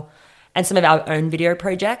well, and some of our own video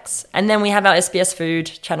projects. And then we have our SBS Food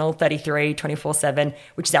channel 33, 24/7,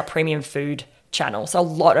 which is our premium food channel. So a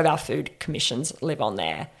lot of our food commissions live on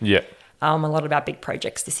there. Yeah. A lot of our big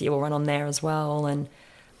projects this year will run on there as well. And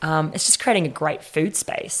it's just creating a great food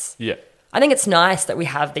space. Yeah. I think it's nice that we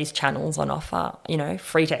have these channels on offer,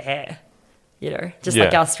 free to air,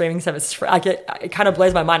 like our streaming service. It kind of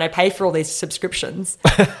blows my mind. I pay for all these subscriptions.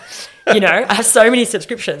 I have so many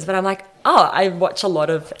subscriptions, but I'm like, I watch a lot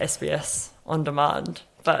of SBS on demand.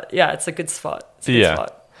 But yeah, it's a good spot.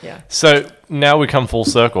 Yeah. So now we come full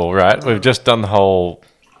circle, right? We've just done the whole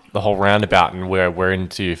roundabout, and we're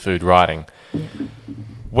into food writing. Yeah.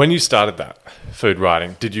 When you started that food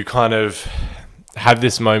writing, did you kind of have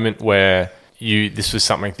this moment where this was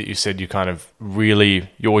something that you said you kind of really,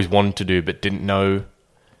 you always wanted to do but didn't know,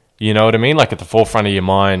 you know what I mean? Like at the forefront of your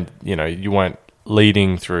mind, you weren't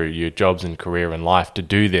leading through your jobs and career and life to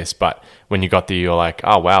do this, but when you got there, you're like,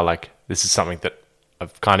 oh wow, like this is something that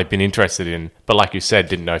I've kind of been interested in, but like you said,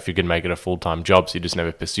 didn't know if you could make it a full-time job, so you just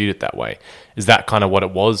never pursued it that way. Is that kind of what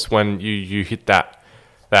it was when you hit that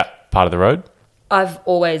part of the road? I've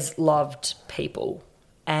always loved people,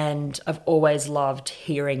 and I've always loved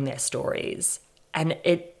hearing their stories. And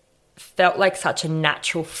it felt like such a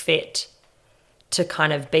natural fit to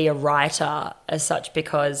kind of be a writer as such,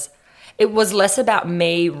 because it was less about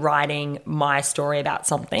me writing my story about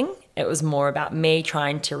something. It was more about me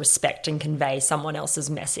trying to respect and convey someone else's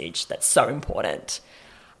message that's so important.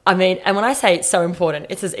 And when I say it's so important,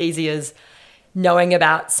 it's as easy as knowing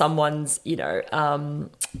about someone's,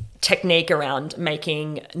 technique around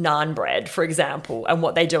making naan bread, for example, and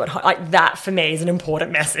what they do at home. Like that for me is an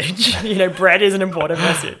important message. Bread is an important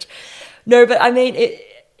message. No, but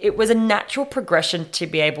it was a natural progression to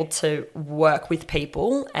be able to work with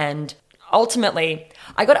people. And ultimately,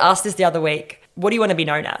 I got asked this the other week, what do you want to be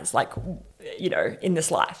known as? Like, in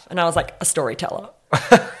this life. And I was like, a storyteller.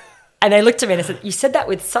 And they looked at me and they said, you said that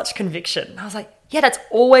with such conviction. And I was like, yeah, that's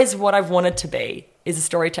always what I've wanted to be, is a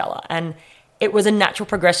storyteller. And it was a natural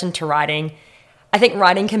progression to writing. I think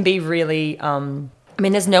writing can be really,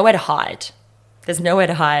 there's nowhere to hide. There's nowhere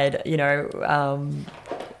to hide,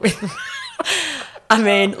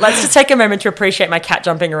 let's just take a moment to appreciate my cat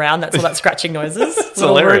jumping around. That's all that scratching noises. It's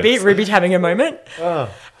hilarious. Ruby having a moment. Oh.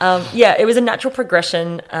 It was a natural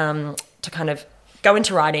progression to kind of go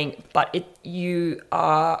into writing, but you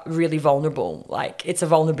are really vulnerable. Like, it's a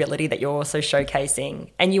vulnerability that you're also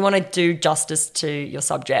showcasing, and you want to do justice to your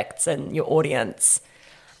subjects and your audience.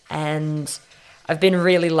 And I've been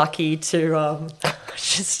really lucky to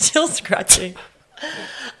she's still scratching.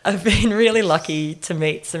 I've been really lucky to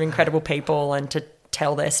meet some incredible people and to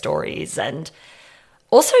tell their stories, and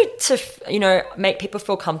also to make people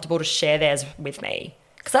feel comfortable to share theirs with me,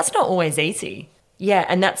 because that's not always easy. Yeah,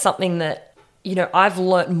 and that's something that I've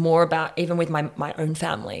learnt more about, even with my own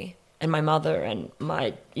family and my mother and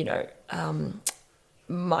my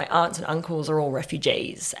my aunts and uncles are all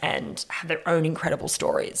refugees and have their own incredible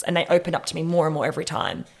stories, and they open up to me more and more every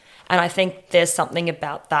time. And I think there's something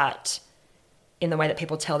about that in the way that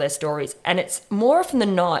people tell their stories. And it's more often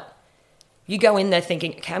than not, you go in there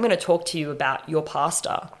thinking, okay, I'm going to talk to you about your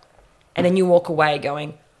pastor. And then you walk away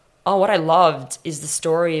going, oh, what I loved is the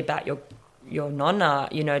story about your nonna,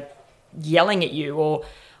 yelling at you, or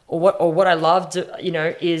what I loved,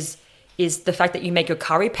 is the fact that you make your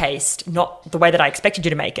curry paste not the way that I expected you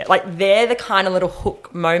to make it. Like, they're the kind of little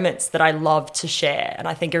hook moments that I love to share and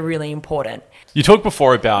I think are really important. You talked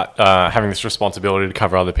before about having this responsibility to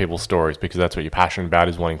cover other people's stories because that's what you're passionate about,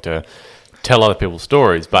 is wanting to tell other people's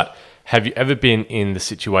stories. But have you ever been in the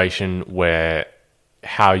situation where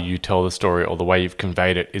how you tell the story or the way you've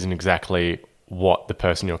conveyed it isn't exactly what the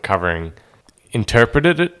person you're covering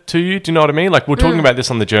interpreted it to you? Do you know what I mean? Like, we're talking about this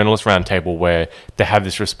on the Journalist Roundtable, where they have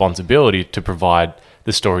this responsibility to provide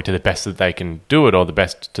the story to the best that they can do it, or the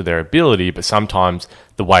best to their ability, but sometimes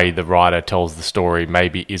the way the writer tells the story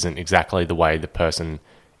maybe isn't exactly the way the person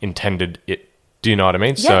intended it. Do you know what I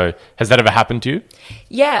mean? Yeah. So has that ever happened to you?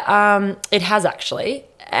 Yeah, it has actually.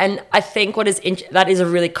 And I think that is a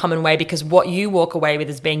really common way, because what you walk away with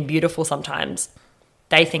as being beautiful sometimes,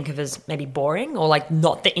 they think of as maybe boring or like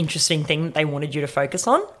not the interesting thing that they wanted you to focus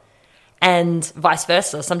on. And vice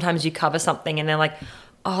versa. Sometimes you cover something and they're like,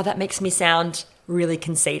 oh, that makes me sound really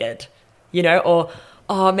conceited, or,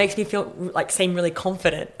 oh, it makes me seem really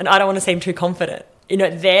confident. And I don't want to seem too confident.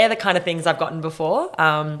 They're the kind of things I've gotten before,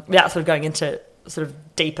 without sort of going into sort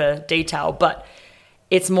of deeper detail. But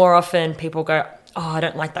it's more often people go, oh, I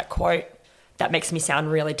don't like that quote. That makes me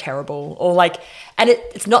sound really terrible. Or and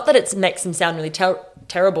it's not that it makes them sound really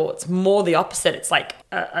terrible. It's more the opposite. It's like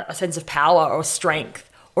a sense of power or strength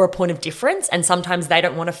or a point of difference. And sometimes they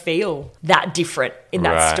don't want to feel that different in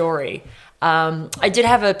that story. I did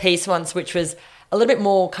have a piece once which was a little bit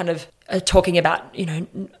more kind of talking about,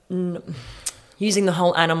 using the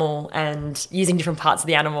whole animal and using different parts of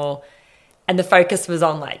the animal. And the focus was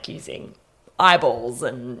on using eyeballs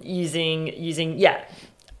and using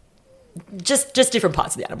just different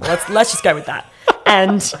parts of the animal. Let's just go with that.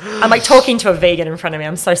 And I'm talking to a vegan in front of me.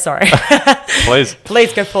 I'm so sorry.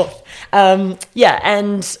 Please go forth. And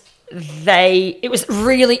it was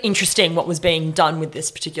really interesting what was being done with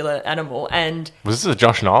this particular animal. And was this a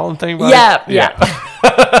Josh Nolan thing? Yeah. Yeah.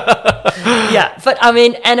 But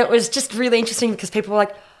and it was just really interesting because people were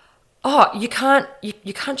like, oh, you can't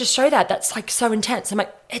just show that. That's so intense. I'm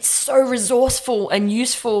like, it's so resourceful and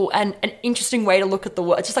useful and an interesting way to look at the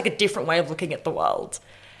world. It's just a different way of looking at the world.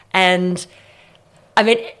 And at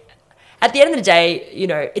the end of the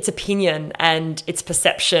day, it's opinion and it's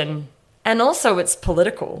perception and also it's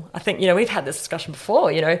political. I think, we've had this discussion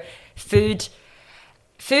before, food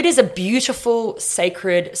is a beautiful,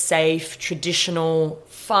 sacred, safe, traditional,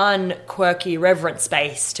 fun, quirky, reverent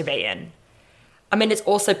space to be in. It's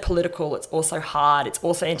also political, it's also hard, it's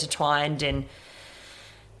also intertwined in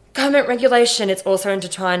government regulation, it's also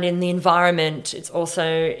intertwined in the environment, it's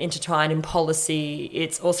also intertwined in policy,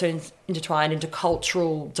 it's also intertwined into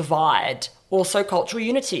cultural divide, also cultural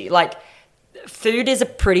unity. Food is a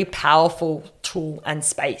pretty powerful tool and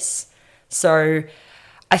space. So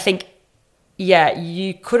I think,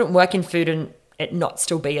 you couldn't work in food and it not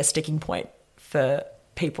still be a sticking point for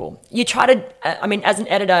people. You try to, as an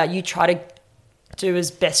editor, you try to do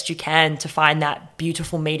as best you can to find that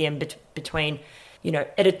beautiful medium between,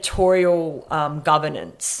 editorial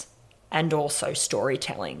governance and also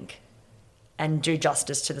storytelling, and do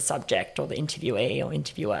justice to the subject or the interviewee or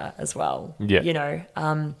interviewer as well. Yeah. You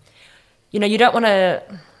don't want to.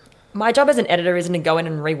 My job as an editor isn't to go in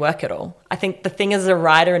and rework it all. I think the thing as a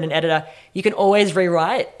writer and an editor, you can always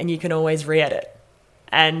rewrite and you can always re-edit,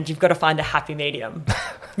 and you've got to find a happy medium.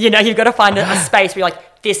 You've got to find a space where you're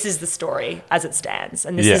like, this is the story as it stands,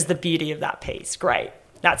 and this is the beauty of that piece. Great.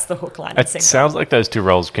 That's the hook, line, and sinker. It sounds like those two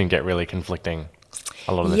roles can get really conflicting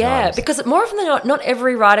a lot of the times. Yeah, because more often than not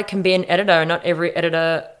every writer can be an editor, and not every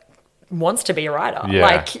editor wants to be a writer.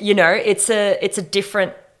 Yeah. It's a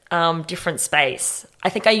different space. I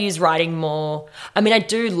think I use writing more. I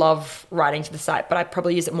do love writing to the site, but I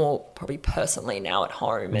probably use it more personally now at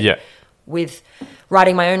home. And with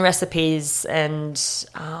writing my own recipes and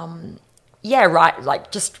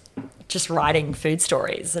just writing food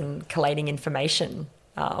stories and collating information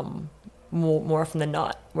more often than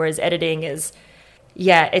not. Whereas editing is,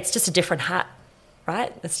 it's just a different hat,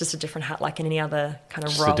 right? It's just a different hat like in any other kind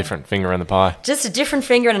of role. Just a different finger in the pie. Just a different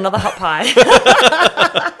finger in another hot pie.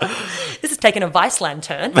 This has taken a Viceland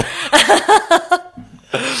turn.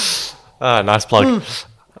 Nice plug.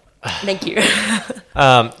 Thank you.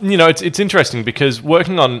 It's interesting because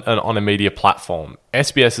working on a media platform,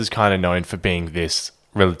 SBS is kind of known for being this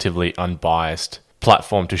relatively unbiased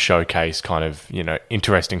platform to showcase kind of,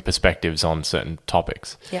 interesting perspectives on certain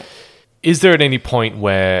topics. Yeah. is there at any point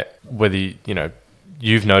where whether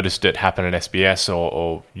you've noticed it happen at SBS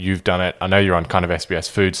or you've done it? I know you're on kind of SBS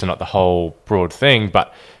Food, so not the whole broad thing,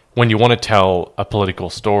 but when you want to tell a political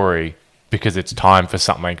story because it's time for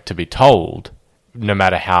something to be told, no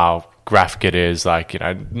matter how graphic it is, like,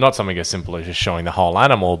 not something as simple as just showing the whole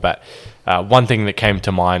animal, but one thing that came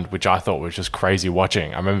to mind, which I thought was just crazy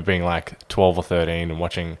watching, I remember being like 12 or 13 and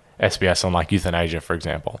watching SBS on like euthanasia, for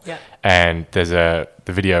example. Yeah. And there's the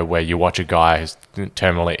video where you watch a guy who's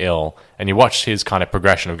terminally ill and you watch his kind of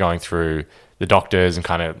progression of going through the doctors and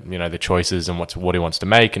kind of, the choices and what he wants to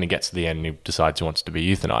make. And he gets to the end and he decides he wants to be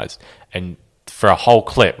euthanized. And for a whole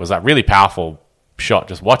clip, was that really powerful shot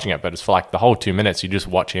just watching it. But it's for like the whole 2 minutes, you just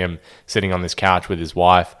watch him sitting on this couch with his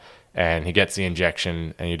wife and he gets the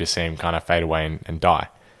injection and you just see him kind of fade away and die.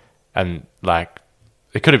 And like,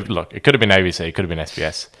 it could have been ABC, it could have been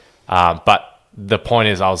SBS. But the point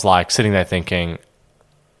is, I was like sitting there thinking,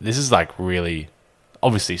 this is like really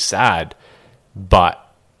obviously sad,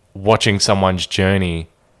 but watching someone's journey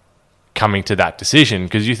coming to that decision,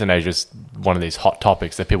 because euthanasia is one of these hot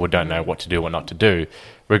topics that people don't know what to do, what not to do,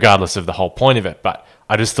 regardless of the whole point of it. But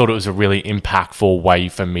I just thought it was a really impactful way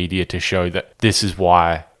for media to show that this is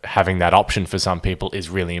why having that option for some people is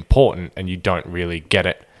really important, and you don't really get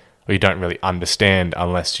it or you don't really understand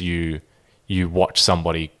unless you watch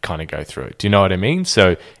somebody kind of go through it. Do you know what I mean?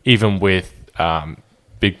 So even with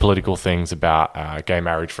big political things about gay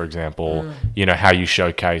marriage, for example, how you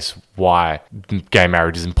showcase why gay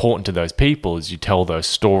marriage is important to those people is you tell those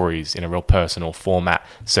stories in a real personal format.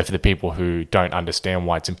 So for the people who don't understand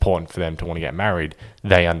why it's important for them to want to get married,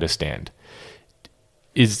 they understand.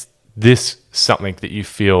 Is this something that you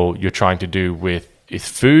feel you're trying to do with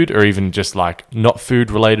food, or even just like not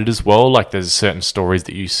food related as well? Like there's certain stories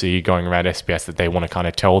that you see going around SBS that they want to kind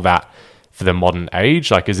of tell that for the modern age.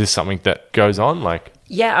 Like, is this something that goes on? Like,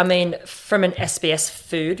 yeah, I mean, from an SBS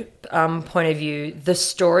Food point of view, the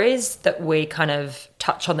stories that we kind of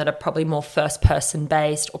touch on that are probably more first person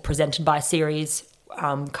based or presented by series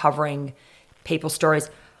covering people's stories,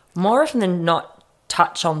 more often than not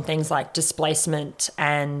touch on things like displacement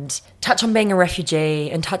and touch on being a refugee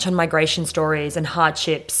and touch on migration stories and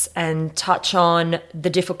hardships and touch on the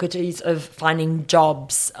difficulties of finding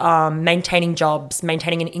jobs, maintaining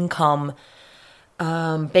an income,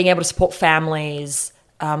 being able to support families,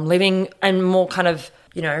 living, and more kind of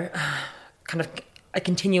a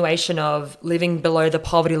continuation of living below the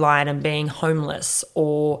poverty line and being homeless.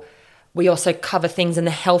 Or we also cover things in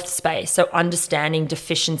the health space, so understanding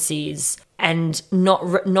deficiencies and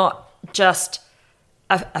not just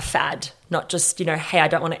a fad, not just, hey, I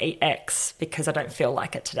don't want to eat X because I don't feel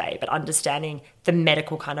like it today, but understanding the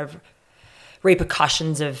medical kind of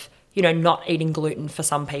repercussions of, not eating gluten for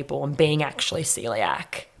some people and being actually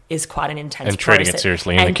celiac is quite an intense process. And treating it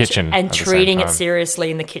seriously in the kitchen. And treating it seriously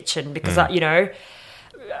in the kitchen because, I've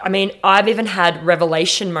even had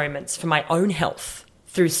revelation moments for my own health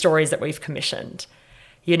through stories that we've commissioned.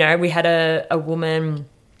 We had a woman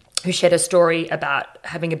who shared a story about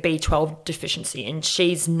having a B12 deficiency, and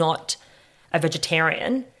she's not a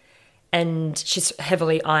vegetarian and she's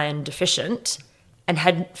heavily iron deficient and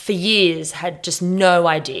had for years had just no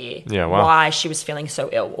idea why she was feeling so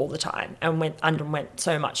ill all the time, and underwent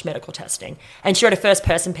so much medical testing. And she wrote a first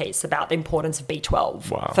person piece about the importance of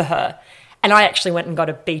B12 for her. And I actually went and got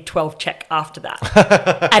a B12 check after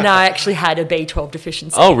that. And I actually had a B12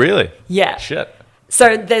 deficiency. Oh, really? Yeah. Shit.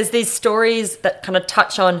 So there's these stories that kind of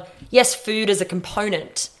touch on, yes, food is a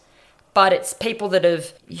component, but it's people that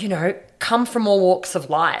have, come from all walks of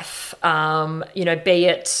life, be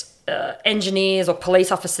it engineers or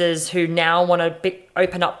police officers who now want to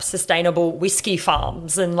open up sustainable whiskey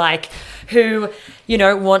farms, and who,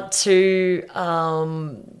 want to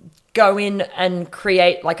go in and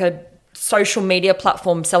create like a social media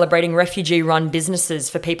platform celebrating refugee-run businesses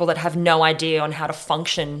for people that have no idea on how to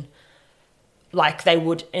function like they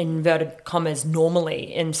would, inverted commas,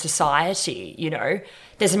 normally in society.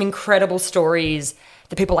 There's some incredible stories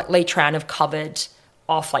that people like Lee Tran have covered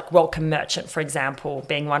off, like Welcome Merchant, for example,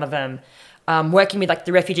 being one of them. Working with like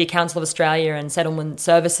the Refugee Council of Australia and Settlement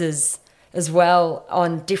Services as well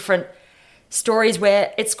on different stories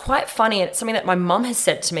where it's quite funny. And it's something that my mum has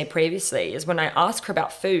said to me previously, is when I ask her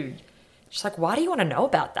about food, she's like, why do you want to know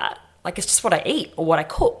about that? Like, it's just what I eat or what I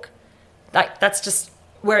cook. Like, that's just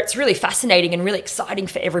where it's really fascinating and really exciting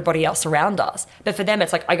for everybody else around us. But for them,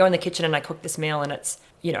 it's like, I go in the kitchen and I cook this meal and it's,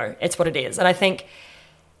 it's what it is. And I think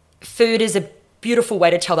food is a beautiful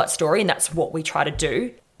way to tell that story, and that's what we try to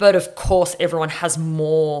do. But of course, everyone has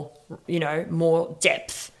more, more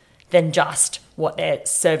depth than just what they're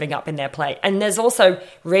serving up in their plate. And there's also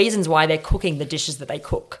reasons why they're cooking the dishes that they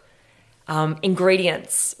cook.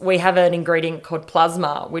 Ingredients. We have an ingredient called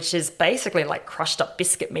plasma, which is basically like crushed up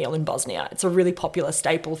biscuit meal in Bosnia. It's a really popular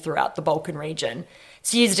staple throughout the Balkan region.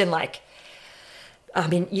 It's used in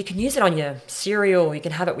you can use it on your cereal, you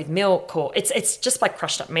can have it with milk, or it's just like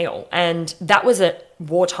crushed up meal. And that was a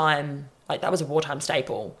wartime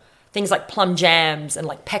staple. Things like plum jams and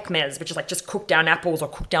like pekmez, which is like just cooked down apples or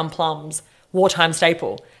cooked down plums, wartime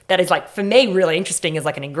staple. That is like, for me, really interesting as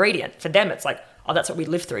like an ingredient. For them, it's like, oh, that's what we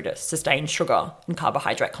live through to sustain sugar and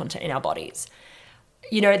carbohydrate content in our bodies.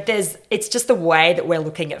 It's just the way that we're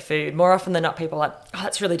looking at food. More often than not, people are like, oh,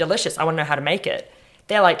 that's really delicious. I want to know how to make it.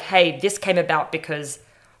 They're like, hey, this came about because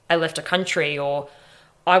I left a country, or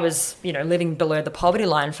I was, living below the poverty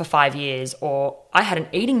line for 5 years, or I had an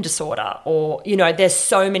eating disorder, or, there's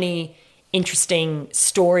so many interesting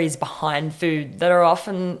stories behind food that are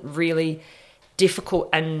often really difficult.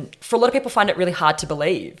 And for a lot of people find it really hard to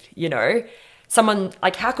believe,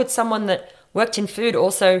 how could someone that worked in food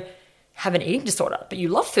also have an eating disorder, but you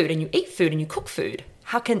love food and you eat food and you cook food?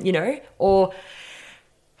 How can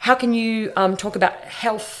you talk about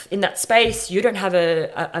health in that space? You don't have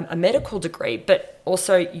a medical degree, but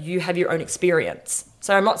also you have your own experience.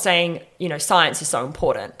 So I'm not saying, science is so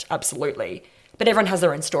important, absolutely. But everyone has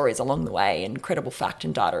their own stories along the way, and credible fact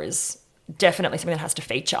and data is definitely something that has to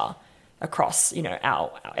feature across,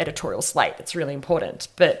 our editorial slate. That's really important.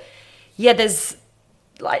 But yeah, there's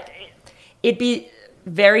it'd be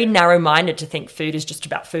very narrow-minded to think food is just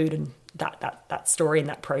about food and that story and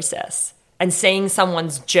that process. And seeing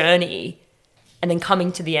someone's journey and then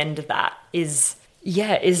coming to the end of that is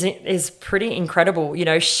pretty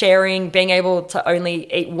incredible. Sharing, being able to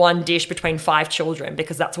only eat one dish between 5 children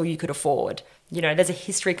because that's all you could afford. There's a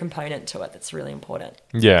history component to it that's really important.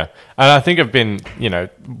 Yeah. And I think I've been,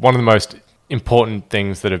 one of the most important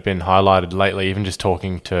things that have been highlighted lately, even just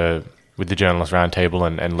talking with the Journalist Roundtable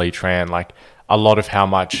and Lee Tran, like a lot of how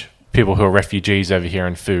much people who are refugees over here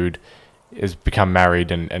in food has become married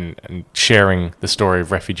and sharing the story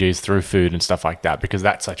of refugees through food and stuff like that, because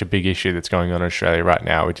that's such a big issue that's going on in Australia right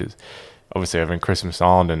now, which is obviously over in Christmas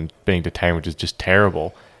Island and being detained, which is just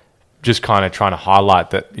terrible. Just kind of trying to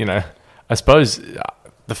highlight that, I suppose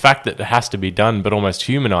the fact that it has to be done, but almost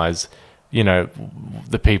humanize,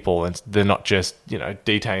 the people, and they're not just,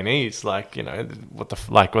 detainees, what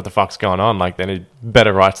the fuck's going on? Like, they need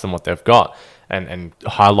better rights than what they've got. And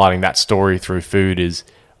highlighting that story through food is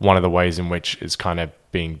one of the ways in which it's kind of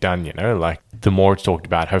being done, the more it's talked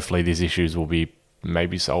about, hopefully these issues will be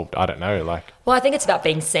maybe solved. I don't know. Well, I think it's about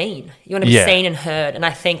being seen. You want to be seen and heard. And I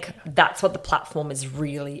think that's what the platform is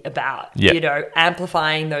really about,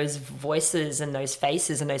 amplifying those voices and those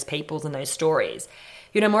faces and those peoples and those stories.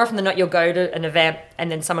 More often than not, you'll go to an event and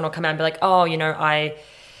then someone will come out and be like, oh, I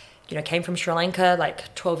came from Sri Lanka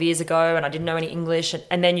 12 years ago and I didn't know any English.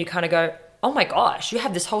 And then you kind of go, oh my gosh, you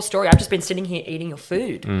have this whole story. I've just been sitting here eating your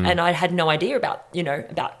food and I had no idea about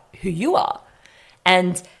who you are.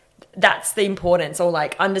 And that's the importance, or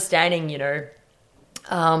understanding, that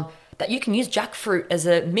you can use jackfruit as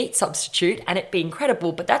a meat substitute and it be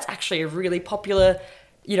incredible, but that's actually a really popular,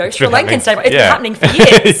 Sri Lankan staple. It's been happening for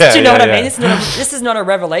years. Do you know what I mean? This is not a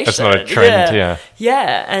revelation. It's not a trend,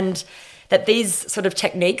 Yeah, and that these sort of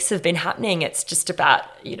techniques have been happening. It's just about,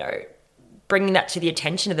 bringing that to the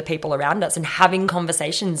attention of the people around us and having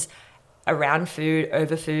conversations around food,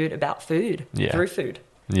 over food, about food, through food.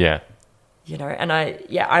 Yeah. And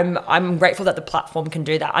I'm grateful that the platform can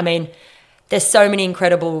do that. I mean, there's so many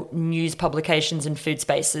incredible news publications and food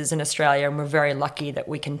spaces in Australia, and we're very lucky that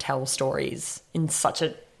we can tell stories in such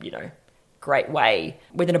a, great way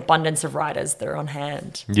with an abundance of writers that are on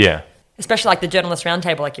hand. Yeah. Especially like the Journalist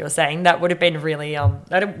Roundtable, like you were saying, that would have been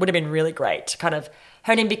really great to kind of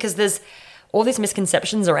hone in, because there's all these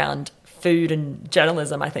misconceptions around food and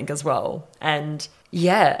journalism, I think, as well. And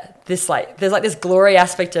there's this glory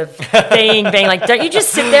aspect of being like, don't you just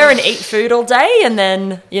sit there and eat food all day and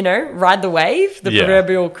then, ride the wave, the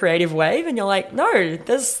proverbial creative wave? And you're like, no,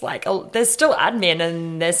 there's still admin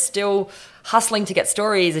and there's still hustling to get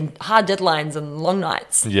stories and hard deadlines and long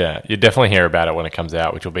nights. Yeah, you definitely hear about it when it comes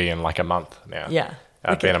out, which will be in a month now. Yeah.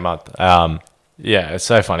 It'll be in a month. It's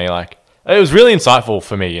so funny. It was really insightful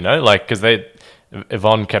for me, because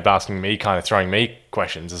Yvonne kept asking me, kind of throwing me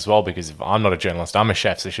questions as well, because if I'm not a journalist, I'm a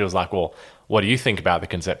chef. So she was like, well, what do you think about the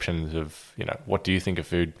conceptions of, what do you think of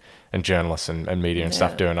food and journalists and media and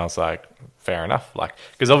stuff do? And I was like, fair enough.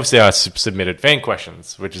 Because obviously I submitted fan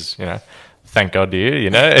questions, which is, thank God to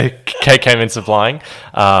you, Kate came in supplying.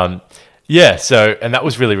 And that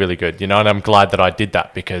was really, really good, and I'm glad that I did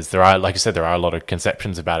that, because there are, like I said, there are a lot of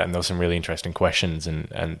conceptions about it, and there were some really interesting questions,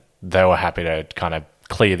 and they were happy to kind of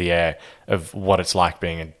clear the air of what it's like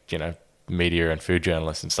being a, media and food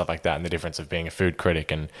journalists and stuff like that, and the difference of being a food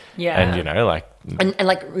critic and Yeah. you know, like and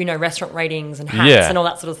like, you know, restaurant ratings and hats Yeah. and all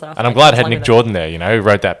that sort of stuff. And I'm Like, glad I comes had along Nick with it. Jordan there, you know, who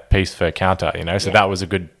wrote that piece for Counter, you know, so Yeah. that was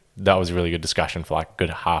a really good discussion for like a good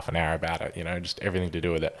half an hour about it, you know, just everything to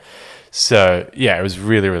do with it. So yeah, it was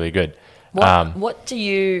really, really good. What do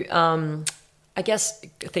you, I guess,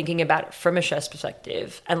 thinking about it from a chef's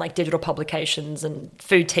perspective and like digital publications and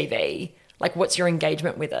food TV, like what's your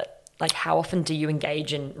engagement with it? Like how often do you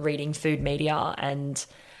engage in reading food media and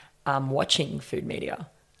watching food media?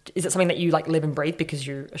 Is it something that you like live and breathe because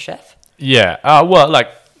you're a chef? Yeah. Well, like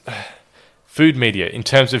food media in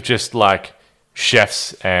terms of just like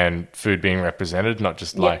chefs and food being represented, not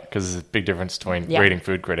just like, because there's a big difference between reading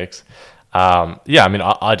food critics. Yeah, I mean,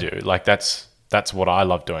 I do. Like that's what I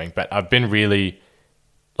love doing. But I've been really,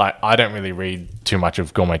 like, I don't really read too much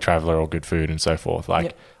of Gourmet Traveller or Good Food and so forth.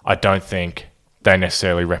 Like, I don't think they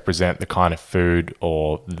necessarily represent the kind of food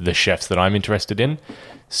or the chefs that I'm interested in.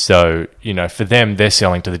 So, you know, for them, they're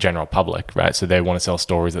selling to the general public, right? So they want to sell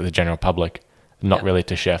stories at the general public, not really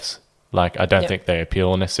to chefs. Like, I don't think they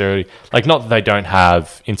appeal necessarily. Like, not that they don't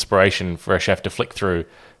have inspiration for a chef to flick through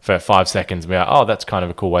for 5 seconds and be like, oh, that's kind of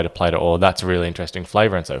a cool way to plate it, or that's a really interesting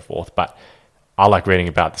flavor and so forth. But I like reading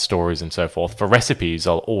about the stories and so forth. For recipes,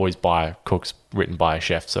 I'll always buy cooks written by a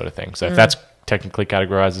chef sort of thing. So if that's technically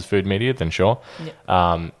categorized as food media, then sure.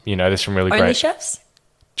 You know, there's some really Only great... chefs?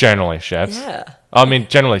 Generally chefs. Yeah. I mean,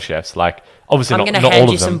 generally chefs. Like, obviously I'm not going to all hand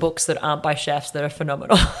of you them. some books that aren't by chefs that are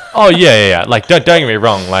phenomenal. Oh, yeah. Like, don't get me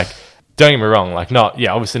wrong. Like, don't get me wrong. Like,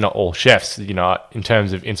 obviously not all chefs, you know, in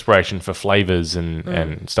terms of inspiration for flavors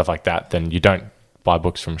and stuff like that, then you don't buy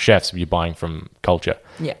books from chefs, you're buying from culture.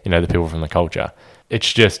 Yeah. You know, the people from the culture.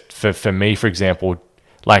 It's just, for me, for example,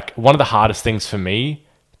 like, one of the hardest things for me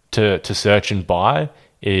to search and buy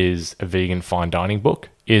is a vegan fine dining book,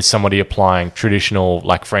 is somebody applying traditional,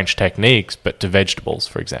 like, French techniques, but to vegetables,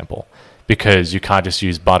 for example, because you can't just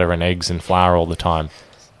use butter and eggs and flour all the time.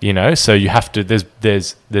 You know, so you have to.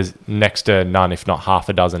 There's next to none, if not half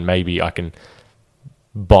a dozen, maybe I can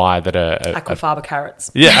buy that are Aquafaba carrots.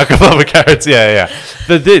 Yeah, aquafaba carrots. Yeah.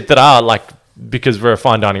 That are like, because we're a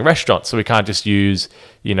fine dining restaurant, so we can't just use,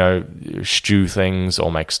 you know, stew things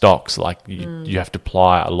or make stocks. Like you have to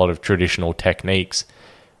apply a lot of traditional techniques,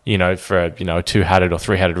 you know, for, you know, a 2-headed or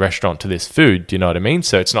 3-headed restaurant to this food. Do you know what I mean?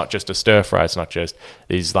 So it's not just a stir fry. It's not just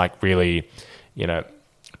these like really, you know,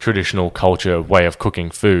 traditional culture way of cooking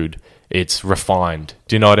food. It's refined.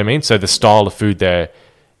 Do you know what I mean? So the style of food there,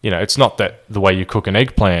 you know, it's not that the way you cook an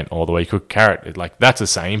eggplant or the way you cook a carrot, like that's the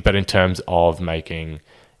same, but in terms of making,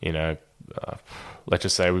 you know, let's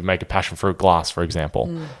just say we make a passion fruit glass, for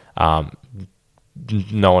example.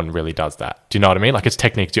 No one really does that. Do you know what I mean? Like, it's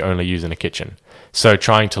techniques you only use in a kitchen. So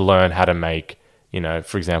trying to learn how to make, you know,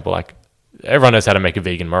 for example, like everyone knows how to make a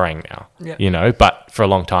vegan meringue now, you know, but for a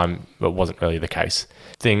long time it wasn't really the case.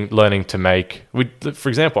 Learning to make, for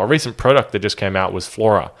example, a recent product that just came out was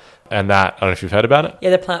Flora, and that, I don't know if you've heard about it.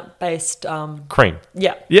 Yeah, the plant-based... cream.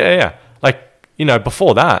 Yeah. Yeah. Like, you know,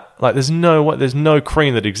 before that, like there's no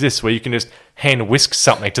cream that exists where you can just hand whisk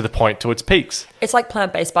something to the point to its peaks. It's like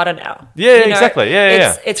plant-based butter now. Yeah, exactly.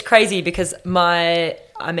 Yeah. It's crazy because I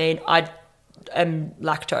am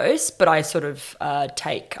lactose, but I sort of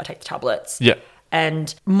take the tablets. Yeah.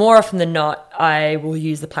 And more often than not, I will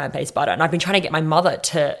use the plant-based butter. And I've been trying to get my mother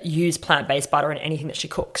to use plant-based butter in anything that she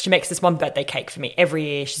cooks. She makes this one birthday cake for me every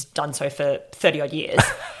year. She's done so for 30-odd years.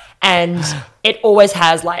 And it always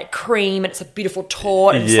has like cream, and it's a beautiful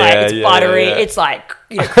taut, and it's buttery. Yeah. It's like,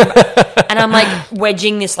 you know, and I'm like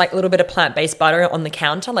wedging this like little bit of plant-based butter on the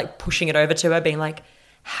counter, like pushing it over to her, being like,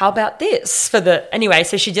 how about this anyway,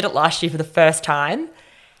 so she did it last year for the first time,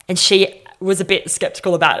 and she was a bit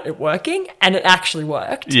skeptical about it working, and it actually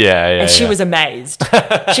worked. And she was amazed.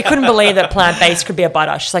 She couldn't believe that plant-based could be a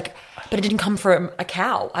butter. She's like, but it didn't come from a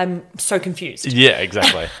cow. I'm so confused. Yeah,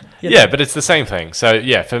 exactly. Yeah, but it's the same thing. So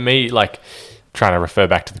yeah, for me, like, trying to refer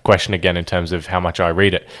back to the question again in terms of how much I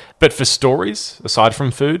read it. But for stories, aside from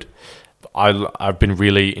food, I've been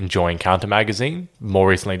really enjoying Counter Magazine more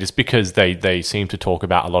recently, just because they seem to talk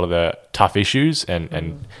about a lot of the tough issues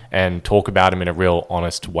and talk about them in a real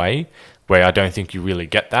honest way, where I don't think you really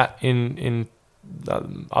get that in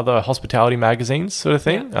other hospitality magazines, sort of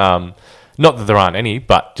thing. Yeah. Not that there aren't any,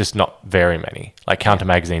 but just not very many. Like, Counter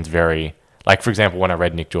Magazine's very... Like, for example, when I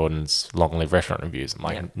read Nick Jordan's Long Live Restaurant Reviews, I'm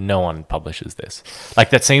like, no one publishes this. Like,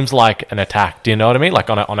 that seems like an attack, do you know what I mean? Like,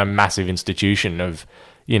 on a massive institution of,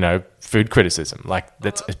 you know, food criticism. Like,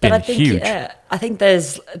 it's been huge. Yeah, I think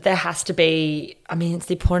there has to be... I mean, it's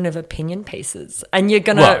the point of opinion pieces. And you're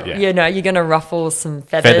going to, you know, you're going to ruffle some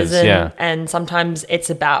feathers. And sometimes it's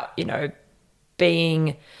about, you know,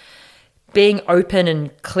 being being open and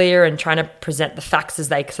clear and trying to present the facts as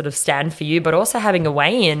they sort of stand for you, but also having a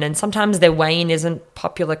weigh-in. And sometimes their weigh-in isn't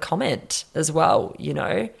popular comment as well, you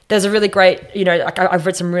know. There's a really great, you know, like I've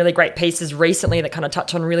read some really great pieces recently that kind of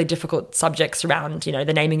touch on really difficult subjects around, you know,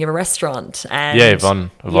 the naming of a restaurant. And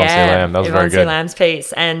Yvonne C. Lamb, that was very good. Yvonne C. Lamb's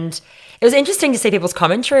piece. And it was interesting to see people's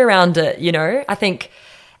commentary around it, you know. I think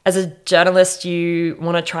as a journalist, you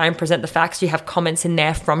want to try and present the facts. You have comments in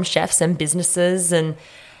there from chefs and businesses, and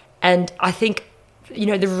I think, you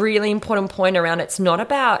know, the really important point around it's not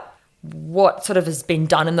about what sort of has been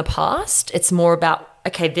done in the past. It's more about,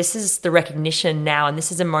 okay, this is the recognition now, and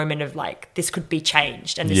this is a moment of like, this could be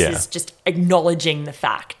changed, and this is just acknowledging the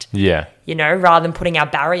fact. Yeah. You know, rather than putting our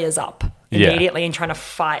barriers up immediately and trying to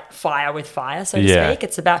fight fire with fire, so to speak.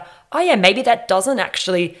 It's about, oh yeah, maybe that doesn't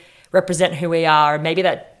actually represent who we are, and maybe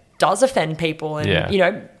that does offend people, and you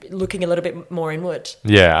know, looking a little bit more inward.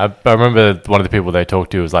 I remember one of the people they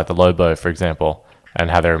talked to was like the Lobo, for example,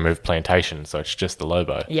 and how they removed plantation, so it's just the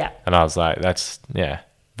Lobo. And I was like, that's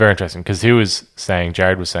very interesting, because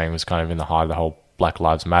Jared was saying was kind of in the heart of the whole Black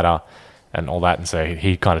Lives Matter and all that, and so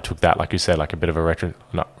he kind of took that, like you said, like a bit of a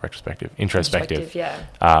introspective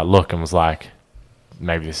look, and was like,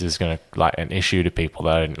 maybe this is going to like an issue to people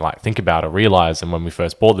that I didn't like think about or realize. And when we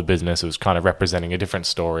first bought the business, it was kind of representing a different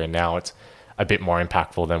story, and now it's a bit more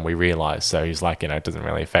impactful than we realized. So he's like, you know, it doesn't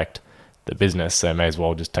really affect the business, so may as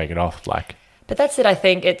well just take it off. Like, but that's it. I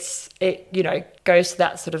think it you know, goes to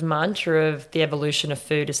that sort of mantra of the evolution of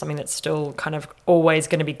food is something that's still kind of always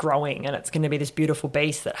going to be growing, and it's going to be this beautiful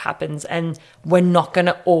beast that happens, and we're not going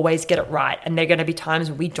to always get it right, and there are going to be times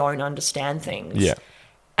when we don't understand things.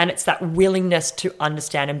 And it's that willingness to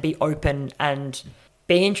understand and be open and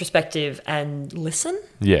be introspective and listen.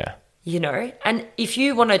 You know, and if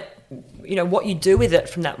you want to, you know, what you do with it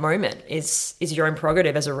from that moment is your own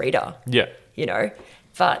prerogative as a reader. You know,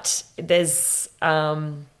 but there's,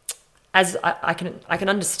 as I can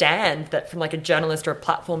understand that from like a journalist or a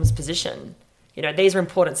platform's position, you know, these are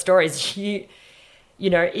important stories. You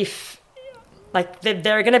know, if, like,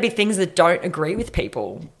 there are going to be things that don't agree with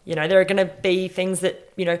people. You know, there are going to be things that,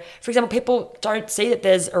 you know, for example, people don't see that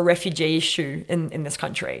there's a refugee issue in this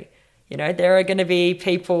country. You know, there are going to be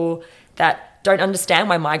people that don't understand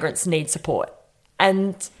why migrants need support.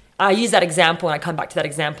 And I use that example, and I come back to that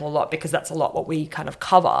example a lot because that's a lot what we kind of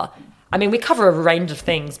cover. I mean, we cover a range of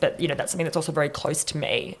things, but, you know, that's something that's also very close to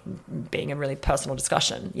me, being a really personal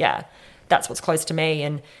discussion. That's what's close to me.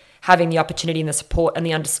 And having the opportunity and the support and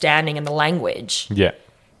the understanding and the language,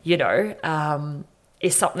 you know,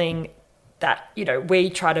 is something that, you know,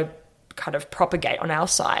 we try to kind of propagate on our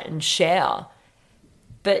site and share.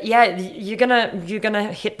 But you're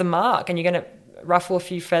gonna hit the mark, and you're gonna ruffle a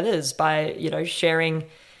few feathers by, you know, sharing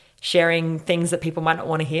things that people might not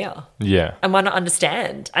want to hear, and might not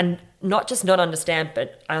understand, and not just not understand,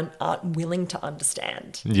 but aren't willing to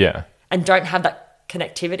understand, and don't have that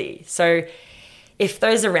connectivity. So if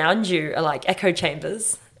those around you are like echo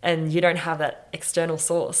chambers and you don't have that external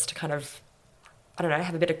source to kind of, I don't know,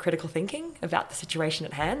 have a bit of critical thinking about the situation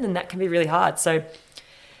at hand, then that can be really hard. So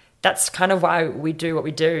that's kind of why we do what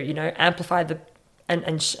we do, you know, amplify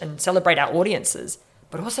and celebrate our audiences,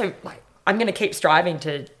 but also, like, I'm going to keep striving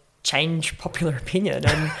to change popular opinion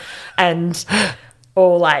and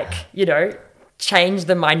or, like, you know, change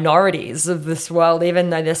the minorities of this world, even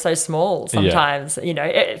though they're so small sometimes. You know,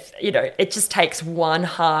 it just takes one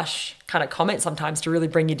harsh kind of comment sometimes to really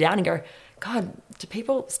bring you down and go, God, do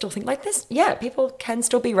people still think like this? Yeah, people can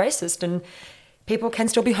still be racist, and people can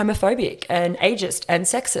still be homophobic and ageist and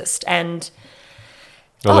sexist, and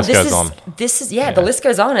the list goes on. The list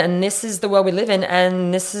goes on, and this is the world we live in,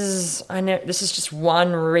 and this is just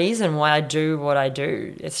one reason why I do what I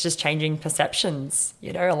do. It's just changing perceptions,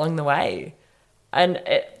 you know, along the way. And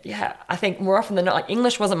I think more often than not, like,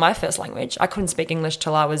 English wasn't my first language. I couldn't speak English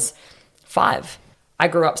till I was 5. I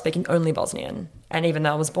grew up speaking only Bosnian, and even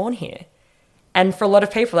though I was born here. And for a lot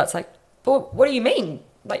of people, that's like, but what do you mean?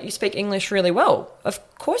 Like, you speak English really well. Of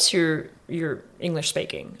course you're English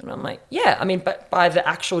speaking. And I'm like, yeah, I mean, but by the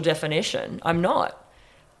actual definition, I'm not.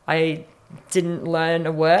 I didn't learn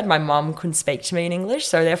a word. My mum couldn't speak to me in English,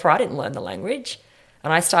 so therefore I didn't learn the language.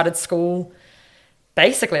 And I started school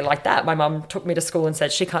basically like that. My mum took me to school and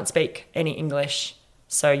said, she can't speak any English,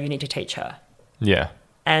 so you need to teach her.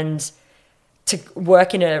 And to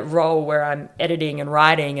work in a role where I'm editing and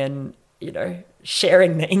writing and, you know,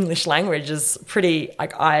 sharing the English language is pretty,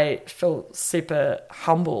 like, I feel super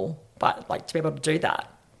humble, but, like, to be able to do that,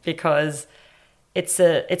 because it's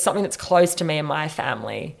something that's close to me and my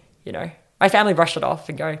family. You know, my family brush it off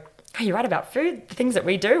and go, oh, you write about food, the things that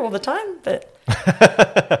we do all the time. But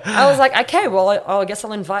I was like, okay, well, I guess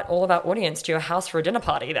I'll invite all of our audience to your house for a dinner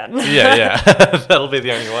party then. Yeah. That'll be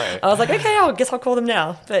the only way. I was like, okay, I guess I'll call them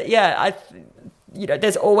now. But yeah,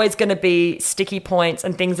 there's always going to be sticky points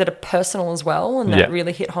and things that are personal as well and that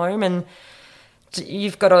really hit home. And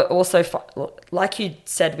you've got to also, like you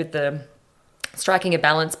said, with the striking a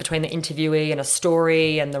balance between the interviewee and a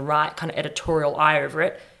story and the right kind of editorial eye over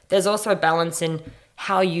it, there's also a balance in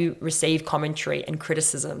how you receive commentary and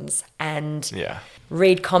criticisms and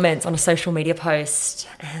read comments on a social media post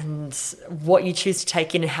and what you choose to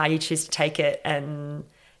take in and how you choose to take it. And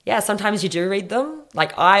yeah, sometimes you do read them.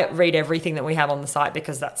 Like I read everything that we have on the site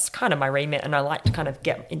because that's kind of my remit and I like to kind of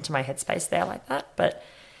get into my headspace there like that. But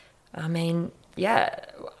I mean, yeah,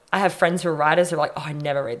 I have friends who are writers who are like, oh, I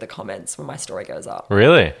never read the comments when my story goes up.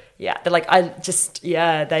 Really? Yeah. They're like,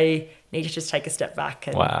 they need to just take a step back.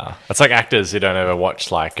 And wow. It's like actors who don't ever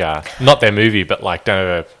watch like, not their movie, but like don't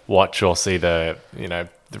ever watch or see the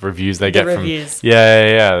reviews they get reviews. From.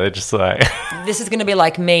 Yeah. They're just like. This is going to be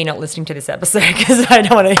like me not listening to this episode because I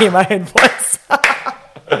don't want to hear my own voice.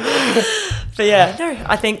 But yeah, no,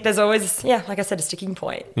 I think there's always, like I said, a sticking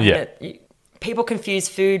point. Yeah. People confuse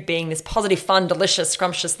food being this positive, fun, delicious,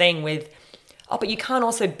 scrumptious thing with, but you can't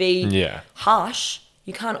also be harsh.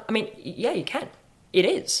 You can't, you can. It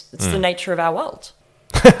is. It's the nature of our world.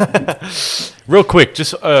 Real quick,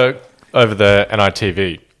 just over the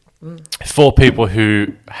NITV, for people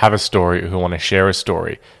who have a story, who want to share a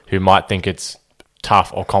story, who might think it's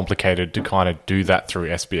tough or complicated to kind of do that through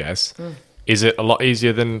SBS, is it a lot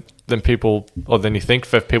easier than people, or than you think,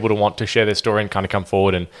 for people to want to share their story and kind of come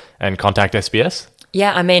forward and contact SBS?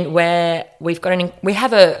 Yeah, I mean, we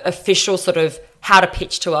have a official sort of how to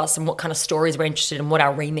pitch to us and what kind of stories we're interested in, what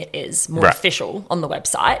our remit is, more official on the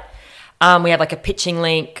website. We have like a pitching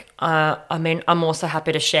link. I'm also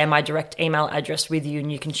happy to share my direct email address with you,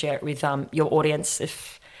 and you can share it with your audience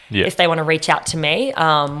if they want to reach out to me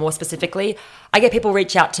more specifically. I get people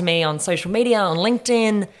reach out to me on social media, on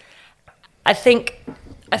LinkedIn. I think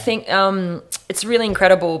it's really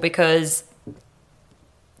incredible because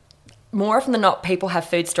more often than not, people have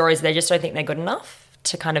food stories. They just don't think they're good enough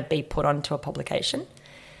to kind of be put onto a publication.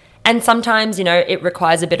 And sometimes, it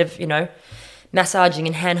requires a bit of, massaging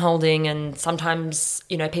and hand-holding. And sometimes,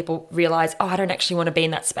 people realize, I don't actually want to be in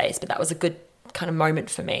that space, but that was a good kind of moment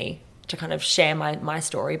for me to kind of share my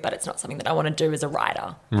story, but it's not something that I want to do as a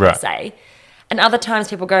writer, per se. And other times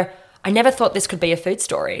people go, I never thought this could be a food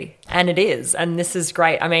story. And it is. And this is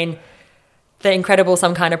great. I mean, the incredible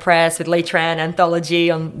Some Kind of Press with Lee Tran anthology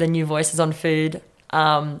on the new voices on food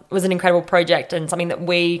was an incredible project and something that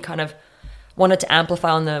we kind of wanted to amplify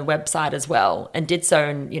on the website as well, and did so,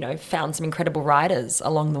 and found some incredible writers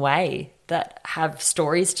along the way that have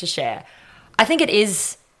stories to share. I think it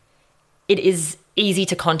is easy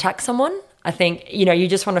to contact someone. I think you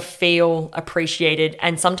just want to feel appreciated,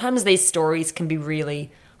 and sometimes these stories can be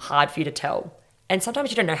really hard for you to tell, and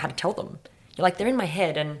sometimes you don't know how to tell them. You're like, they're in my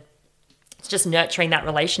head, and it's just nurturing that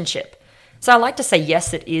relationship. So I like to say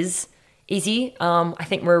yes, it is easy. I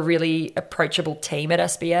think we're a really approachable team at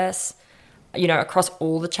SBS, across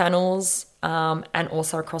all the channels, and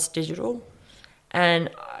also across digital. And,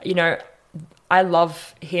 I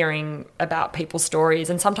love hearing about people's stories,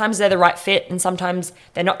 and sometimes they're the right fit and sometimes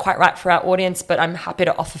they're not quite right for our audience, but I'm happy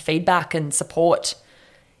to offer feedback and support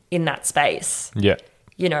in that space. Yeah.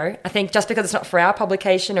 I think just because it's not for our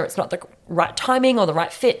publication or it's not the right timing or the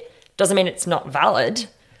right fit doesn't mean it's not valid.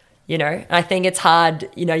 And I think it's hard,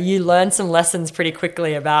 you learn some lessons pretty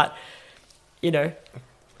quickly about,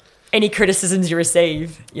 any criticisms you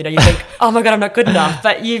receive. You think, oh my God, I'm not good enough.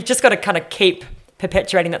 But you've just got to kind of keep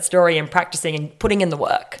perpetuating that story and practicing and putting in the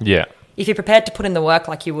work. Yeah. If you're prepared to put in the work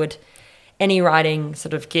like you would any writing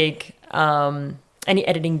sort of gig, any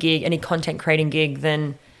editing gig, any content creating gig,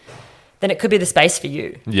 then it could be the space for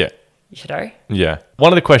you. Yeah. Yeah.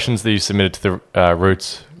 One of the questions that you submitted to the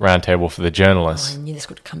Roots Roundtable for the journalists. I knew this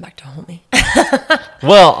would come back to haunt me.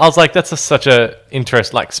 Well, I was like, that's such a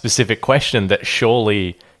specific question that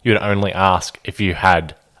surely you'd only ask if you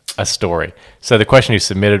had a story. So the question you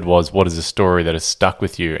submitted was, what is a story that has stuck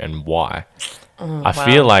with you and why? I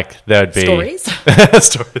feel like there would be... Stories?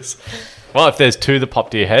 Stories. Well, if there's two that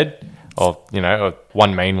pop to your head, or, or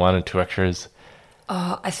one main one and two extras...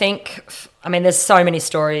 I think, there's so many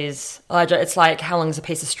stories. It's like, how long is a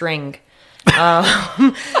piece of string?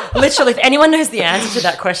 Literally, if anyone knows the answer to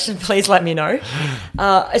that question, please let me know.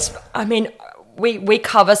 We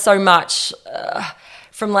cover so much,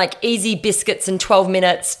 from like easy biscuits in 12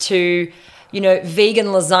 minutes to vegan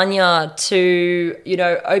lasagna to,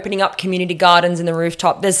 opening up community gardens in the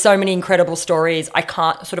rooftop. There's so many incredible stories. I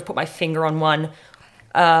can't sort of put my finger on one.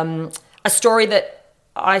 A story that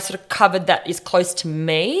I sort of covered that is close to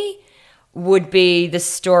me would be the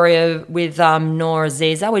story with Noor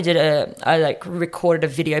Aziza. We did I recorded a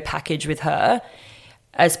video package with her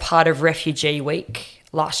as part of Refugee Week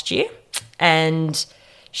last year. And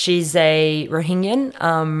she's a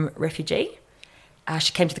Rohingyan refugee.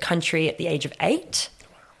 She came to the country at the age of 8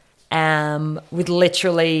 with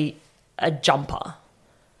literally a jumper.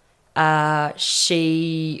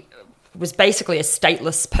 She was basically a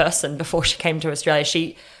stateless person before she came to Australia.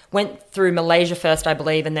 She went through Malaysia first, I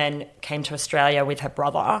believe, and then came to Australia with her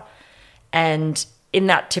brother. And in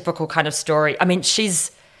that typical kind of story, I mean, she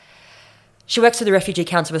works for the Refugee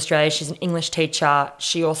Council of Australia. She's an English teacher.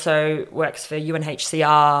 She also works for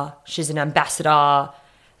UNHCR. She's an ambassador.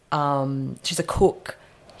 She's a cook.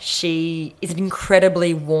 She is an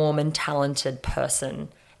incredibly warm and talented person.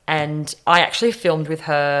 And I actually filmed with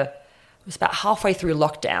her, it was about halfway through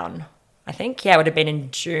lockdown, I think. Yeah, it would have been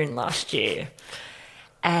in June last year.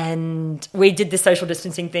 And we did this social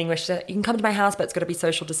distancing thing where she said, you can come to my house, but it's got to be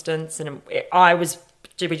social distance. And we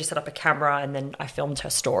just set up a camera and then I filmed her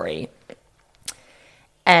story.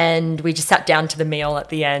 And we just sat down to the meal at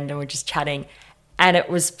the end and we're just chatting. And it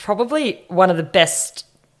was probably one of the best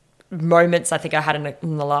moments I think I had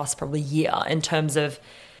in the last probably year in terms of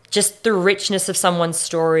just the richness of someone's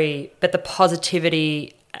story, but the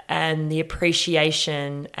positivity and the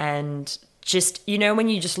appreciation and just, when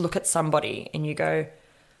you just look at somebody and you go,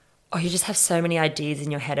 oh, you just have so many ideas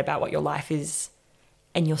in your head about what your life is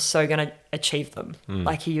and you're so going to achieve them.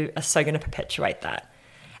 Like you are so going to perpetuate that.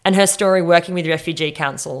 And her story working with Refugee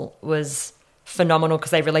Council was phenomenal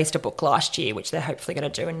because they released a book last year, which they're hopefully going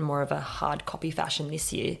to do in more of a hard copy fashion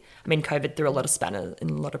this year. I mean, COVID threw a lot of spanner in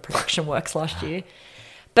a lot of production works last year.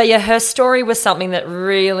 But yeah, her story was something that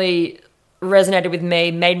really resonated with me,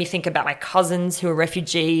 made me think about my cousins who were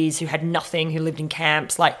refugees, who had nothing, who lived in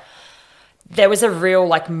camps. Like there was a real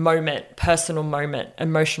moment, personal moment,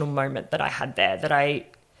 emotional moment that I had there that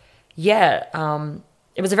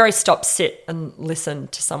it was a very stop, sit and listen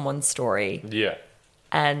to someone's story. Yeah.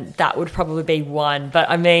 And that would probably be one. But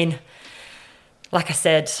I mean, like I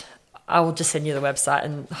said, I will just send you the website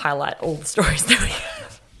and highlight all the stories that we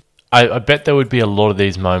have. I bet there would be a lot of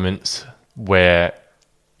these moments where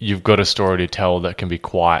you've got a story to tell that can be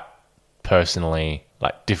quite personally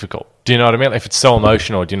difficult. Do you know what I mean? If it's so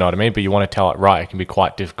emotional, do you know what I mean? But you want to tell it right, it can be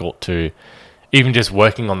quite difficult to even just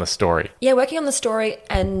working on the story. Yeah, working on the story,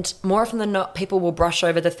 and more often than not, people will brush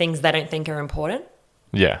over the things they don't think are important.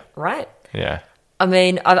 Yeah. Right? Yeah. I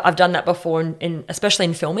mean, I've done that before, especially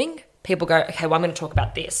in filming. People go, okay, well, I'm going to talk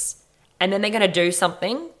about this. And then they're going to do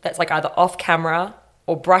something that's either off camera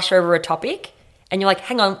or brush over a topic. And you're like,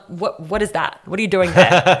 hang on, what is that? What are you doing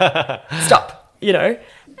there? Stop,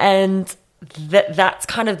 And that's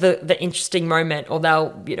kind of the interesting moment. Or they'll,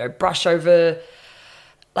 brush over.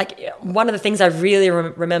 One of the things I really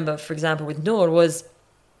remember, for example, with Noor was,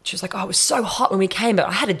 she was like, oh, it was so hot when we came, but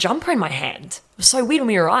I had a jumper in my hand. It was so weird when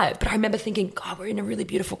we arrived. But I remember thinking, God, we're in a really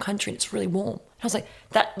beautiful country and it's really warm. And I was like,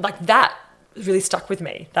 that really stuck with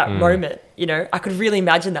me, that moment. I could really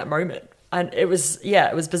imagine that moment. And it was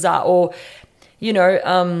bizarre. Or,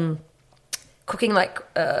 cooking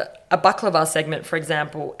a baklava segment, for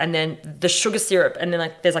example, and then the sugar syrup, and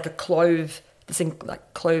then there's a clove, this thing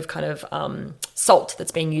clove kind of salt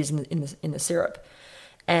that's being used in the syrup.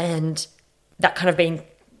 And that kind of being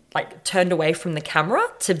turned away from the camera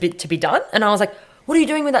to be done. And I was like, what are you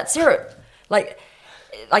doing with that syrup?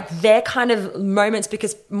 They're kind of moments,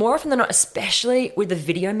 because more often than not, especially with the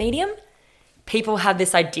video medium, people have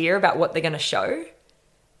this idea about what they're going to show.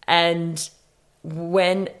 And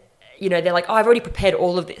when, they're like, oh, I've already prepared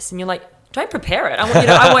all of this. And you're like, don't prepare it.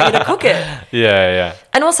 I want you to cook it. Yeah.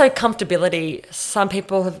 And also comfortability. Some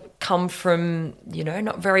people have come from,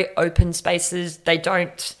 not very open spaces. They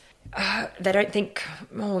don't think,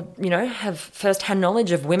 have first-hand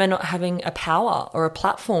knowledge of women not having a power or a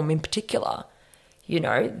platform in particular.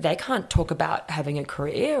 They can't talk about having a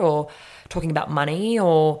career or talking about money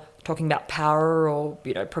or talking about power or,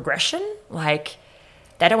 progression.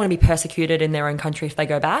 They don't want to be persecuted in their own country if they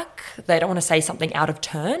go back. They don't want to say something out of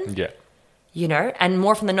turn. Yeah. And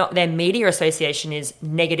more often than not, their media association is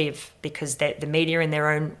negative because the media in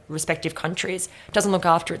their own respective countries doesn't look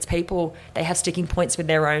after its people. They have sticking points with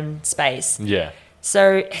their own space. Yeah.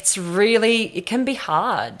 So it can be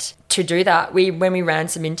hard to do that. When we ran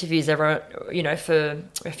some interviews, everyone, for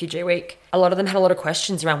Refugee Week, a lot of them had a lot of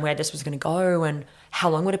questions around where this was going to go and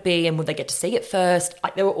how long would it be and would they get to see it first?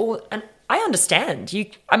 They were all, and I understand.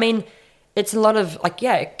 it's a lot of like,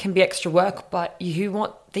 yeah, it can be extra work, but you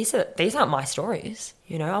want, these aren't my stories.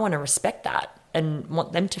 You know, I want to respect that and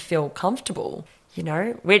want them to feel comfortable. You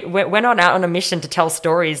know, we're not out on a mission to tell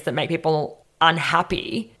stories that make people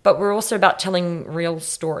unhappy, but we're also about telling real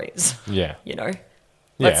stories. Yeah. You know,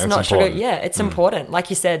 It's important. It's important. Like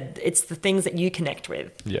you said, it's the things that you connect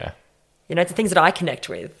with. Yeah. You know, it's the things that I connect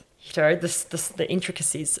with. You know, the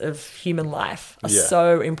intricacies of human life are Yeah.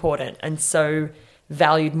 so important and so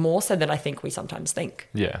valued, more so than I think we sometimes think.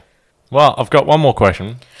 Yeah. Well, I've got one more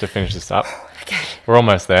question to finish this up. Okay. We're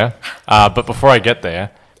almost there. But before I get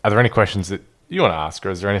there, are there any questions that you want to ask,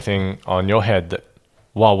 or is there anything on your head that,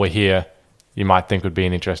 while we're here, you might think would be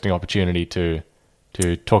an interesting opportunity to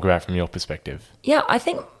talk about from your perspective? Yeah, I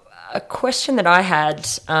think a question that I had,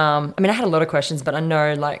 I had a lot of questions, but I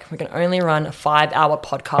know like we can only run a 5-hour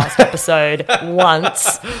podcast episode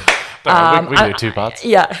once. We can do 2 parts.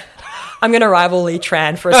 Yeah. I'm going to rival Lee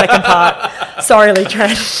Tran for a second part. Sorry, Lee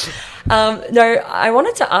Tran. No, I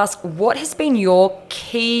wanted to ask, what has been your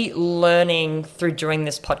key learning through doing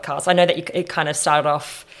this podcast? I know that it kind of started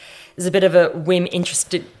off as a bit of a whim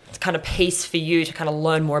interested kind of piece for you to kind of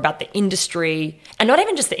learn more about the industry, and not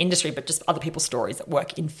even just the industry, but just other people's stories that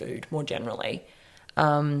work in food more generally.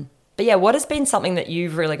 But yeah, what has been something that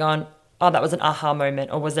you've really gone, oh, that was an aha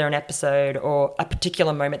moment, or was there an episode or a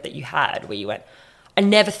particular moment that you had where you went, I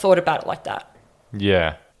never thought about it like that?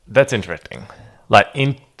 Yeah, that's interesting.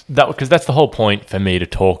 Because that's the whole point for me, to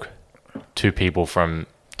talk to people from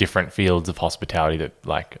different fields of hospitality, that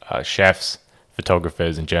like chefs,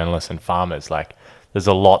 photographers, and journalists and farmers. Like, there's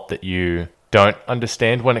a lot that you don't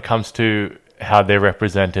understand when it comes to how they're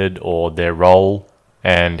represented or their role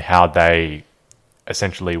and how they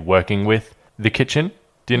essentially working with the kitchen.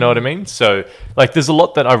 Do you know what I mean? So, like, there's a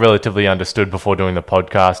lot that I relatively understood before doing the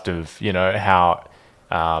podcast of, you know, how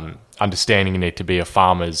understanding you need to be of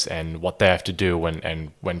farmers and what they have to do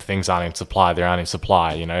when things aren't in supply, they aren't in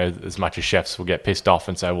supply. You know, as much as chefs will get pissed off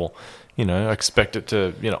and say, well, you know, I expect it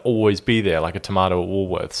to, you know, always be there, like a tomato at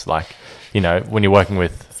Woolworths. Like, you know, when you're working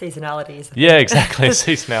with seasonalities. Yeah, exactly.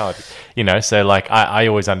 Seasonality. You know, so like I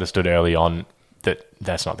always understood early on that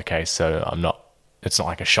that's not the case. So it's not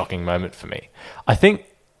like a shocking moment for me. I think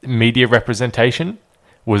media representation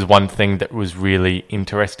was one thing that was really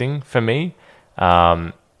interesting for me.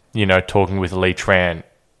 You know, talking with Lee Tran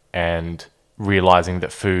and realizing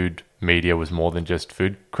that food media was more than just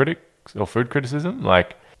food critics or food criticism.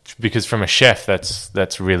 Like, because from a chef,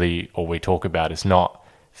 that's really all we talk about. It's not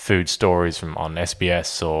food stories on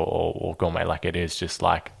SBS or Gourmet. Like, it is just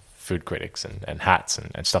like food critics and hats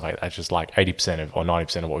and stuff like that. It's just like 80% or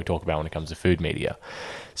 90% of what we talk about when it comes to food media.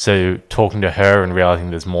 So talking to her and realizing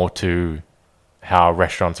there's more to how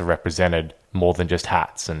restaurants are represented, more than just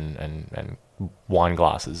hats and wine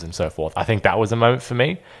glasses and so forth. I think that was a moment for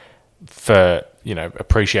me for, you know,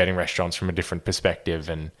 appreciating restaurants from a different perspective.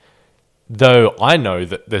 And though I know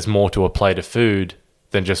that there's more to a plate of food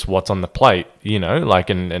than just what's on the plate, you know,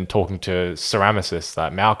 like, and talking to ceramicists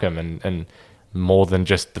like Malcolm and more than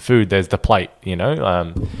just the food, there's the plate, you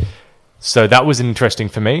know. So that was interesting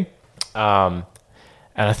for me. And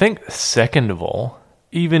I think second of all,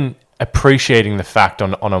 even appreciating the fact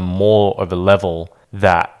on a more of a level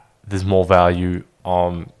that there's more value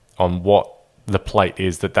on what the plate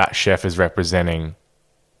is that chef is representing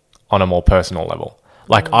on a more personal level.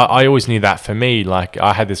 Like, I always knew that for me. Like,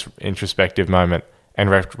 I had this introspective moment and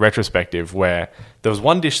retrospective where there was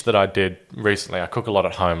one dish that I did recently. I cook a lot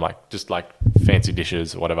at home, like just like fancy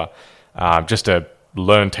dishes or whatever, just to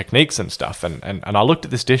learn techniques and stuff. And I looked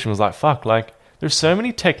at this dish and was like, fuck, like there's so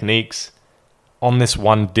many techniques on this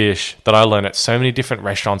one dish that I learned at so many different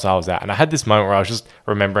restaurants I was at. And I had this moment where I was just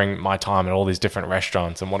remembering my time at all these different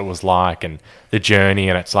restaurants and what it was like and the journey.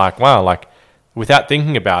 And it's like, wow, like without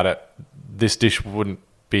thinking about it, this dish wouldn't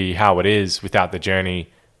be how it is without the journey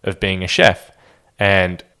of being a chef.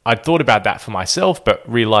 And I'd thought about that for myself, but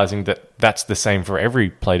realizing that that's the same for every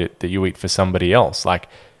plate that you eat for somebody else. Like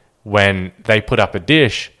when they put up a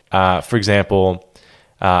dish, for example,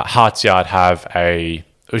 Hearts Yard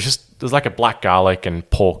there's like a black garlic and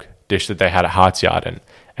pork dish that they had at Hearts Yard.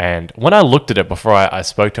 And when I looked at it before I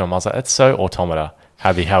spoke to him, I was like, that's so Automata,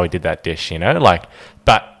 how he did that dish, you know?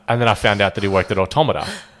 And then I found out that he worked at Automata,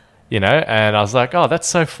 you know? And I was like, oh, that's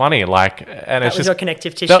so funny. Like, and that was your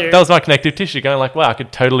connective tissue. That was my connective tissue, going like, wow, I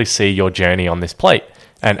could totally see your journey on this plate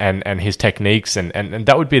and his techniques. And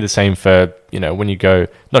that would be the same for, you know, when you go,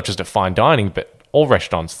 not just at fine dining, but all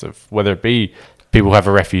restaurants, whether it be people who have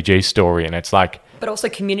a refugee story and it's like, but also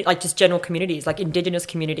community, like just general communities, like Indigenous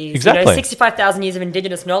communities. Exactly. You know, 65,000 years of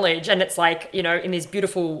Indigenous knowledge, and it's like, you know, in these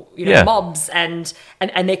beautiful, you know, mobs, and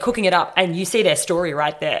they're cooking it up, and you see their story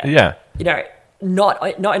right there. Yeah,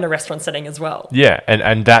 not in a restaurant setting as well. Yeah,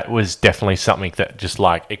 and that was definitely something that just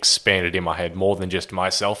like expanded in my head more than just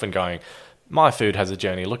myself and going, my food has a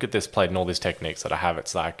journey. Look at this plate and all these techniques that I have.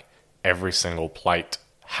 It's like every single plate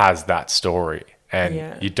has that story,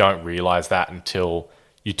 and you don't realize that until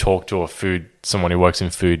you talk to someone who works in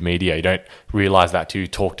food media. You don't realize that till you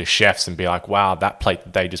talk to chefs and be like, wow, that plate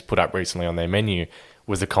that they just put up recently on their menu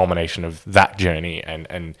was the culmination of that journey,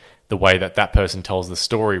 and the way that person tells the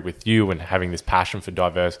story with you and having this passion for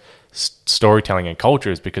diverse storytelling and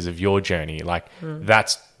culture is because of your journey. Like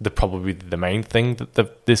that's probably the main thing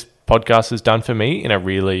that this podcast has done for me. In a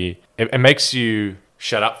really, it makes you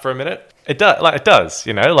shut up for a minute. It does,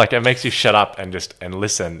 like it makes you shut up and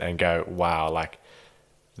listen and go, wow, like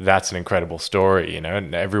that's an incredible story,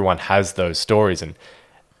 and everyone has those stories. And,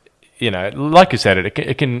 like you said,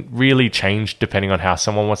 it can really change depending on how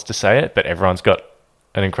someone wants to say it, but everyone's got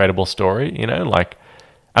an incredible story, and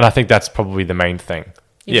I think that's probably the main thing.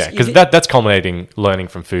 Because that's culminating learning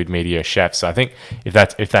from food media chefs. So I think if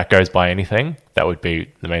that goes by anything, that would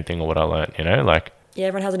be the main thing of what I learned,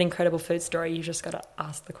 everyone has an incredible food story. You just got to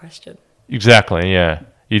ask the question. Exactly, yeah.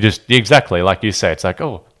 Exactly, like you say, it's like,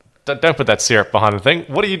 oh, don't put that syrup behind the thing.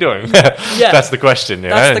 What are you doing? Yeah. That's the question.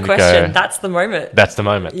 That's the question. That's the moment. That's the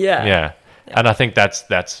moment. Yeah. And I think that's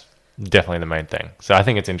definitely the main thing. So I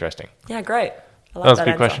think it's interesting. Yeah, great. I like that was a good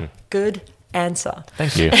answer. question. Good answer.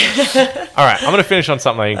 Thank you. All right, I'm going to finish on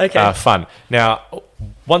something fun. Now,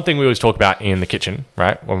 one thing we always talk about in the kitchen,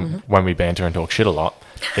 right, when we banter and talk shit a lot,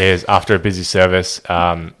 is after a busy service,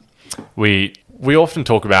 we often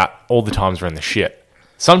talk about all the times we're in the shit.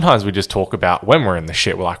 Sometimes we just talk about when we're in the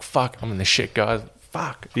shit. We're like, fuck, I'm in the shit, guys.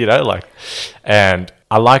 Fuck, and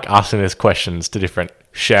I like asking these questions to different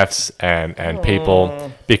chefs and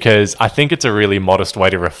people, because I think it's a really modest way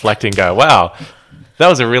to reflect and go, wow, that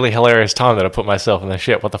was a really hilarious time that I put myself in the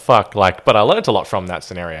shit. What the fuck? But I learned a lot from that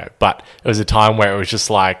scenario. But it was a time where it was just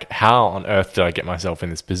like, how on earth did I get myself in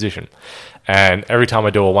this position? And every time I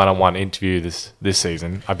do a one-on-one interview this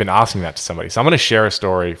season, I've been asking that to somebody. So I'm going to share a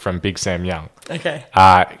story from Big Sam Young. Okay.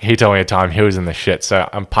 He told me a time he was in the shit. So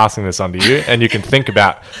I'm passing this on to you. And you can think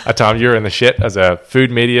about a time you were in the shit as a food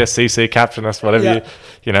media, CC, captionist, whatever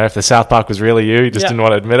if the South Park was really you just didn't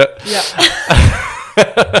want to admit it. Yeah.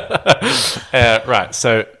 Right.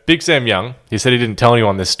 So Big Sam Young, he said he didn't tell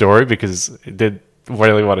anyone this story because he did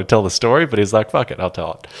really want to tell the story, but he's like, fuck it, I'll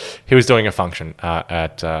tell it. He was doing a function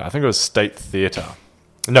at, I think it was State Theatre.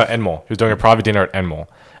 No, Enmore. He was doing a private dinner at Enmore,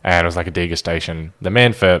 and it was like a degustation. The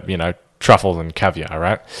man for, truffles and caviar,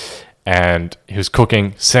 right? And he was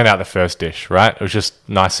cooking, sent out the first dish, right? It was just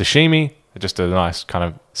nice sashimi, just a nice kind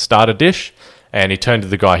of starter dish. And he turned to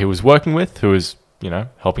the guy he was working with, who was,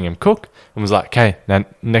 helping him cook, and was like, okay, now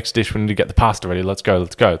next dish, we need to get the pasta ready. Let's go.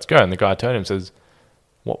 And the guy turned to him and says,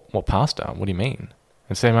 what pasta? What do you mean?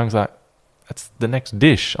 And Sam Young's like, that's the next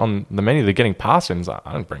dish on the menu. They're getting pasta. And he's like,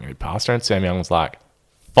 I don't bring any pasta. And Sam Young was like,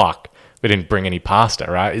 fuck, we didn't bring any pasta,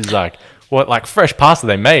 right? He's like, what, like fresh pasta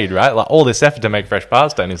they made, right? Like all this effort to make fresh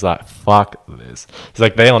pasta. And he's like, fuck this. He's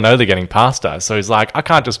like, they all know they're getting pasta. So he's like, I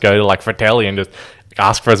can't just go to like Fratelli and just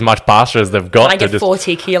ask for as much pasta as they've got. Can I get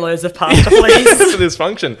 40 kilos of pasta, please? For this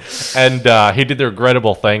function. And he did the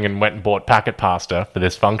regrettable thing and went and bought packet pasta for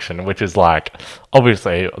this function, which is like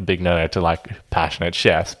obviously a big no-no to like passionate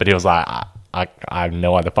chefs. But he was like, I have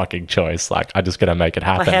no other fucking choice. Like, I just got to make it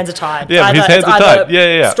happen. My hands are tied. Yeah, his hands are tied.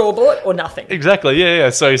 Yeah. Store-bought or nothing. Exactly, yeah.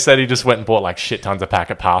 So he said he just went and bought like shit tons of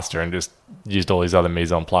packet pasta and just used all these other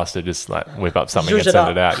mise en place to just like whip up something and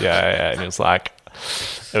send it out. Yeah. And it was like,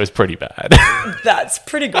 it was pretty bad. That's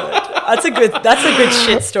pretty good. That's a good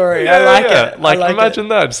shit story. I like it. Like imagine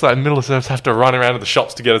that. Just like middle servers have to run around to the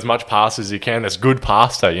shops to get as much pasta as you can. That's good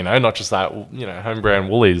pasta, not just like home brand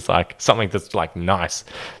Woolies, like something that's like nice.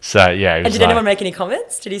 So yeah. And did anyone make any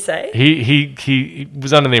comments? Did he say? He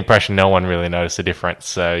was under the impression no one really noticed the difference.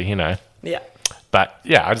 So Yeah. But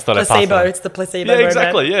yeah, I just thought placebo. It's the placebo. Yeah,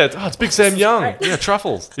 exactly. Yeah, it's Big Sam Young. Yeah,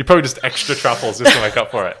 truffles. You probably just extra truffles just to make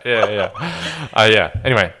up for it. Yeah.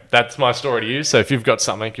 Anyway, that's my story to you. So if you've got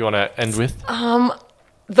something you want to end with,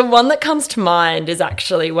 the one that comes to mind is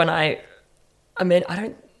actually when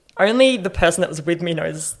only the person that was with me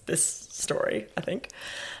knows this story, I think.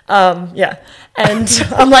 And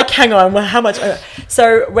I'm like, hang on, how much?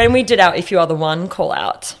 So when we did our If You Are the One call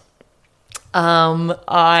out,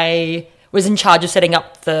 I was in charge of setting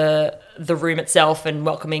up the room itself and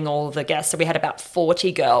welcoming all the guests. So we had about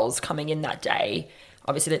 40 girls coming in that day.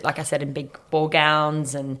 Obviously, like I said, in big ball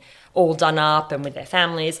gowns and all done up and with their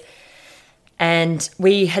families. And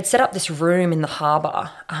we had set up this room in the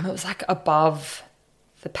harbour. It was like above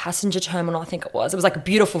the passenger terminal, I think it was. It was like a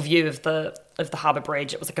beautiful view of the Harbour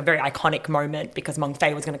Bridge. It was like a very iconic moment because Meng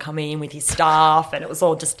Fei was going to come in with his staff, and it was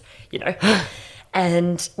all just, you know.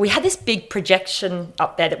 And we had this big projection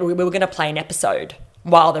up there that we were going to play an episode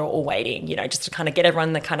while they were all waiting, you know, just to kind of get everyone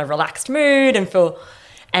in the kind of relaxed mood and feel.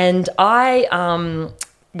 And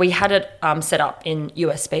we had it set up in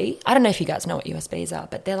USB. I don't know if you guys know what USBs are,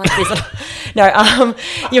 but they're like these little,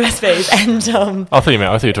 USBs. And I thought you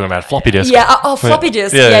were talking about floppy disk. Yeah, floppy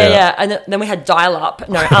disk. Yeah. And then we had dial-up.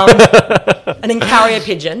 No, and then carrier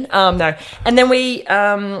pigeon. No. And then we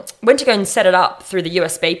went to go and set it up through the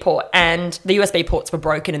USB port, and the USB ports were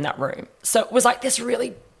broken in that room. So it was like this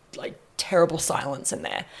really like terrible silence in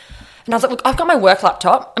there. And I was like, look, I've got my work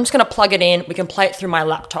laptop. I'm just going to plug it in. We can play it through my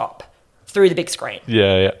laptop. Through the big screen.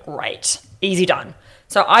 Yeah. Great. Easy done.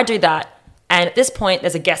 So I do that. And at this point,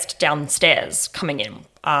 there's a guest downstairs coming in.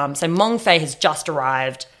 So Meng Fei has just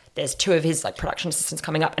arrived. There's two of his like production assistants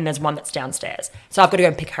coming up, and there's one that's downstairs. So I've got to go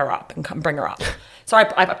and pick her up and come bring her up. So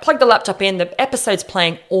I plug the laptop in. The episode's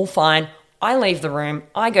playing, all fine. I leave the room.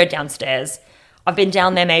 I go downstairs. I've been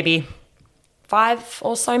down there maybe 5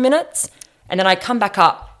 or so minutes. And then I come back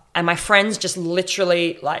up, and my friends just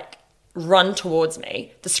literally like run towards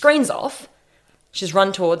me. The screen's off. She's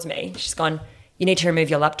run towards me. She's gone, you need to remove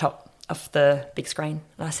your laptop off the big screen.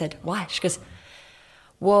 And I said, why? She goes,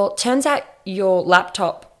 well, turns out your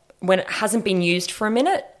laptop, when it hasn't been used for a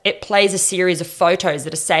minute, it plays a series of photos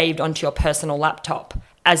that are saved onto your personal laptop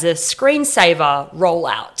as a screensaver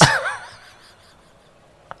rollout.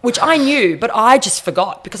 Which I knew, but I just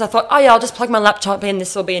forgot because I thought, oh yeah, I'll just plug my laptop in.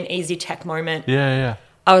 This will be an easy tech moment. Yeah.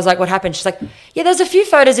 I was like, what happened? She's like, yeah, there's a few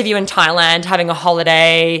photos of you in Thailand having a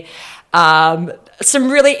holiday.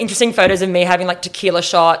 Some really interesting photos of me having like tequila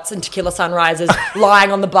shots and tequila sunrises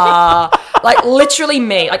lying on the bar. Like literally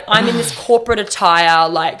me. Like I'm in this corporate attire,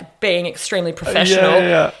 like being extremely professional.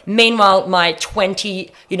 Yeah. Meanwhile, my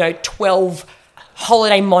 12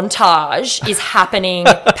 holiday montage is happening,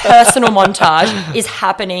 personal montage is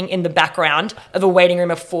happening in the background of a waiting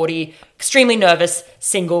room of 40 extremely nervous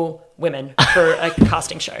single women for a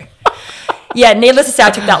casting show. Yeah, needless to say,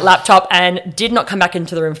 I took that laptop and did not come back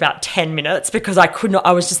into the room for about 10 minutes because I could not.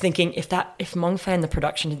 I was just thinking if Meng Fei and the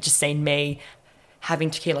production had just seen me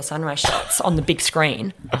having tequila sunrise shots on the big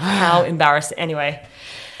screen, how embarrassing. Anyway,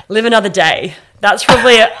 live another day. That's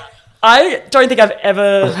probably it. I don't think I've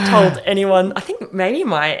ever told anyone. I think maybe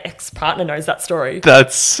my ex-partner knows that story.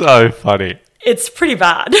 That's so funny. It's pretty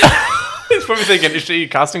bad. He's probably thinking, is she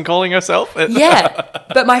casting calling herself? Yeah.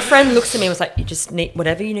 But my friend looks at me and was like, you just need,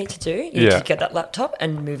 whatever you need to do, you need to get that laptop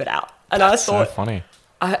and move it out. And I thought, so funny.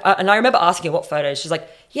 And I remember asking her what photos. She's like,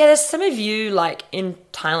 yeah, there's some of you like in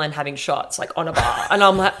Thailand having shots like on a bar. And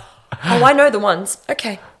I'm like, oh, I know the ones.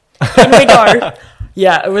 Okay. In we go.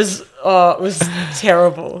 Yeah, it was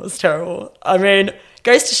terrible. It was terrible. I mean,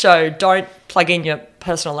 goes to show, don't plug in your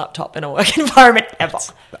personal laptop in a work environment ever.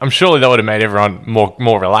 I'm sure that would have made everyone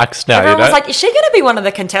more relaxed now. Everyone was like, is she going to be one of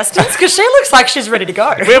the contestants? Because she looks like she's ready to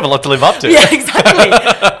go. We have a lot to live up to. Yeah, exactly.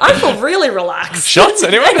 I feel really relaxed. Shots,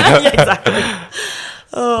 anyway? Yeah, exactly.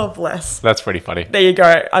 Oh, bless. That's pretty funny. There you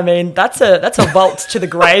go. I mean, that's a vault to the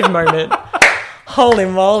grave moment. Holy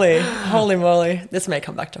moly. This may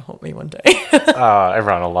come back to haunt me one day.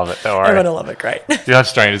 Everyone will love it. Don't worry. Everyone will love it. Great. You have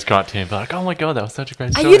strangers come up to you and be like, oh my God, that was such a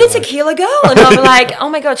great story. Are you the tequila girl? And I'm like, oh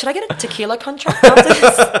my God, should I get a tequila contract after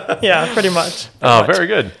this? Yeah, pretty much. Very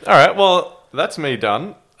good. All right. Well, that's me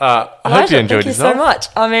done. I hope you enjoyed yourself. Thank you so much.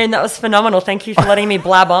 I mean, that was phenomenal. Thank you for letting me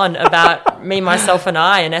blab on about me, myself, and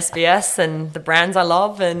I, and SBS and the brands I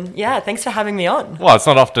love. And yeah, thanks for having me on. Well, it's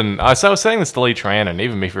not often. So I was saying this to Lee Tran and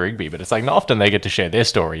even Miffy Rigby, but it's like not often they get to share their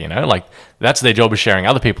story. You know, like that's their job, is sharing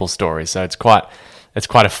other people's stories. So it's quite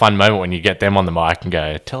a fun moment when you get them on the mic and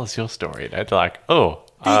go, "Tell us your story." They're like, "Oh."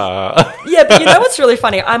 Yeah, but you know what's really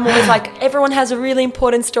funny? I'm always like, everyone has a really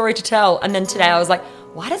important story to tell, and then today I was like,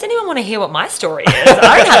 why does anyone want to hear what my story is?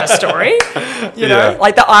 I don't have a story. You know,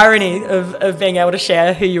 like the irony of being able to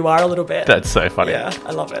share who you are a little bit. That's so funny. Yeah,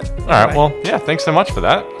 I love it. All right, well, yeah, thanks so much for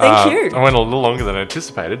that. Thank you. I went a little longer than I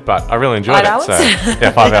anticipated, but I really enjoyed 5 hours? So,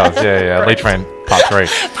 yeah, 5 hours. Yeah. Lee Tran, part 3.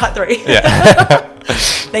 Part 3. Yeah.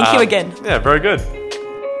 Thank you again. Yeah, very good.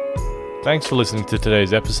 Thanks for listening to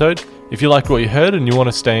today's episode. If you liked what you heard and you want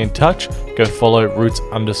to stay in touch, go follow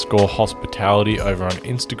roots_hospitality over on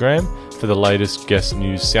Instagram for the latest guest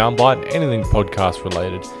news soundbite and anything podcast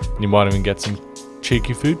related. And you might even get some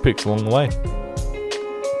cheeky food pics along the way.